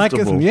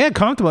 Comfortable.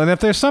 Comfortable. And if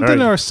there's something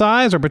in our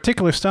size or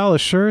particular style of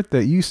shirt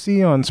that you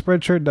see on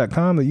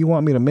Spreadshirt.com that you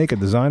want me to make a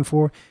design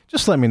for,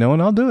 just let me know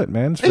and I'll do it,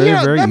 man. It's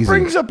very easy. That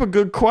brings up a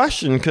good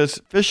question, because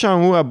Fish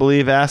on Woo, I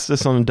believe, asked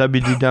this on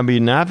WDW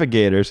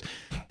Navigators.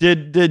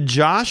 Did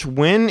Josh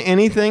win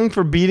anything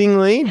for beating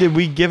Lee? Did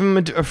we give him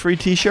a free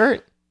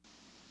T-shirt?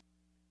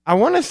 I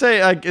want to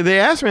say, like,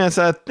 they asked me, I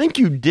said, I think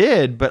you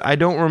did, but I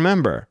don't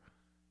remember.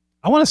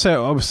 I want to say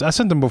I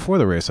sent them before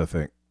the race, I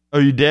think. Oh,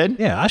 you did?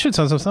 Yeah, I should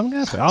send something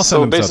after.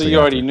 So basically, you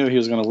already knew he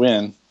was going to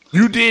win.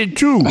 You did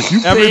too.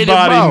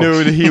 Everybody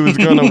knew that he was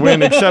going to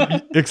win,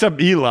 except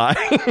Eli.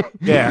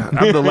 Yeah,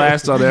 I'm the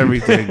last on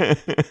everything.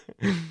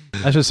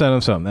 I should send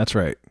him something. That's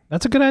right.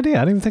 That's a good idea.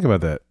 I didn't even think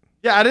about that.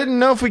 Yeah, I didn't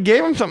know if we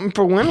gave him something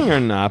for winning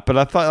or not, but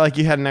I thought like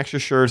you had an extra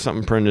shirt or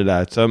something printed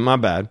out. So my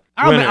bad.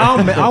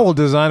 I will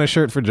design a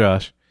shirt for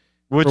Josh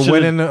for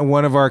winning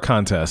one of our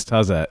contests.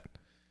 How's that?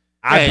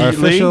 Our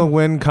official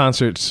win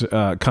contest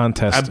I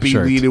beat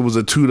shirt. Lee. It was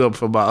a tune-up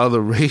for my other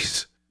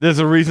race. There's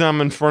a reason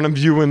I'm in front of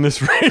you in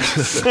this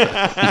race.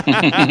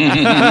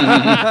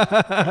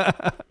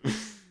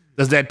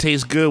 Does that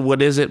taste good?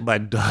 What is it? My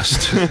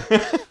dust. How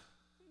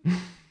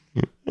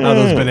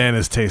those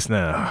bananas taste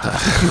now?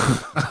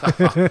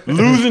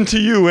 Losing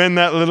to you and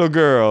that little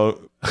girl.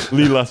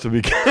 Lee lost to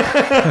be.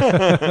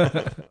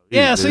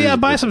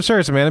 Buy some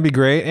shirts, man. It'd be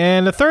great.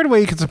 And the third way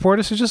you can support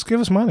us is just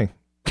give us money.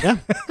 Yeah.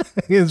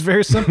 It's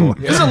very simple.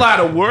 There's a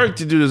lot of work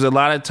to do. There's a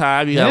lot of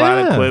time. You got a lot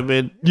of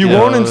equipment. You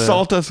won't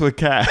insult us with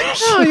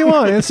cash. No, you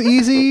won't. It's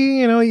easy.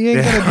 You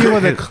ain't got to deal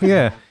with it.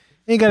 Yeah.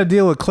 You ain't got to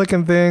deal with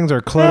clicking things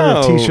or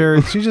clutter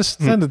T-shirts. You just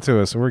send it to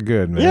us and we're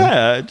good, man.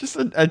 Yeah, just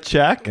a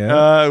check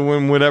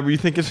when whatever you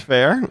think is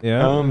fair.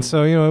 Yeah. And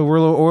so, we're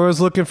always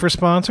looking for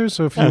sponsors.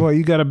 So if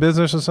you got a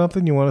business or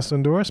something you want us to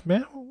endorse,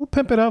 man, we'll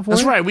pimp it up for you.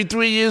 That's right. We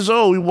 3 years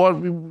old. We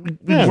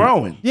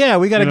growing. Yeah,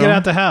 we got to get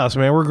out the house,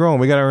 man. We're growing.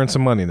 We got to earn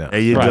some money now.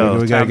 There you go.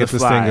 We got to get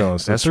this thing going.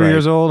 So that's 3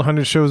 years old,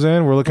 100 shows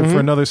in. We're looking for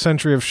another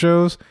century of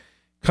shows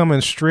coming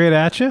straight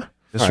at you.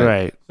 That's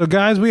right. So,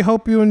 guys, we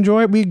hope you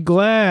enjoy it. We're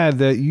glad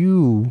that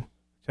you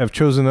have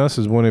chosen us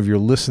as one of your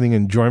listening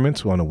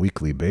enjoyments on a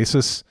weekly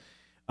basis.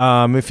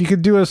 If you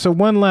could do us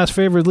one last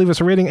favor, leave us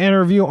a rating and a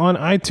review on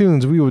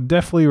iTunes. We would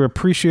definitely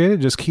appreciate it. It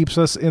just keeps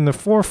us in the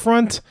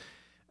forefront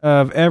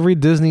of every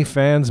Disney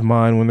fan's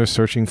mind when they're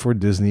searching for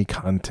Disney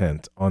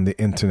content on the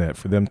internet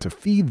for them to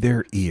feed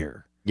their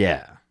ear.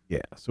 Yeah.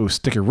 Yeah. So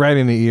stick it right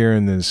in the ear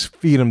and then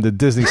feed them the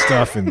Disney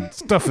stuff, and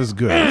stuff is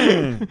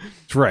good.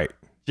 That's right.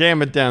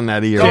 Jam it down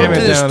that ear. Go to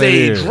the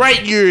stage,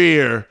 right in your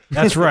ear.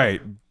 That's right.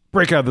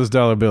 Break out those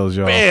dollar bills,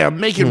 y'all. Bam,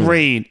 make it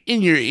rain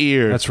in your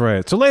ear. That's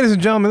right. So, ladies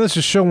and gentlemen, this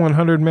is show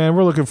 100, man.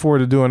 We're looking forward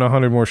to doing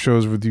 100 more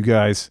shows with you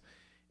guys.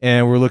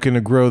 And we're looking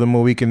to grow the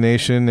MOWEEKEND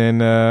Nation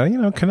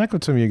and, connect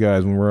with some of you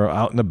guys when we're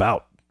out and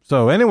about.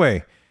 So,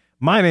 anyway,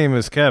 my name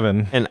is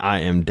Kevin. And I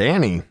am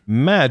Danny.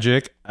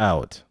 Magic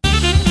out.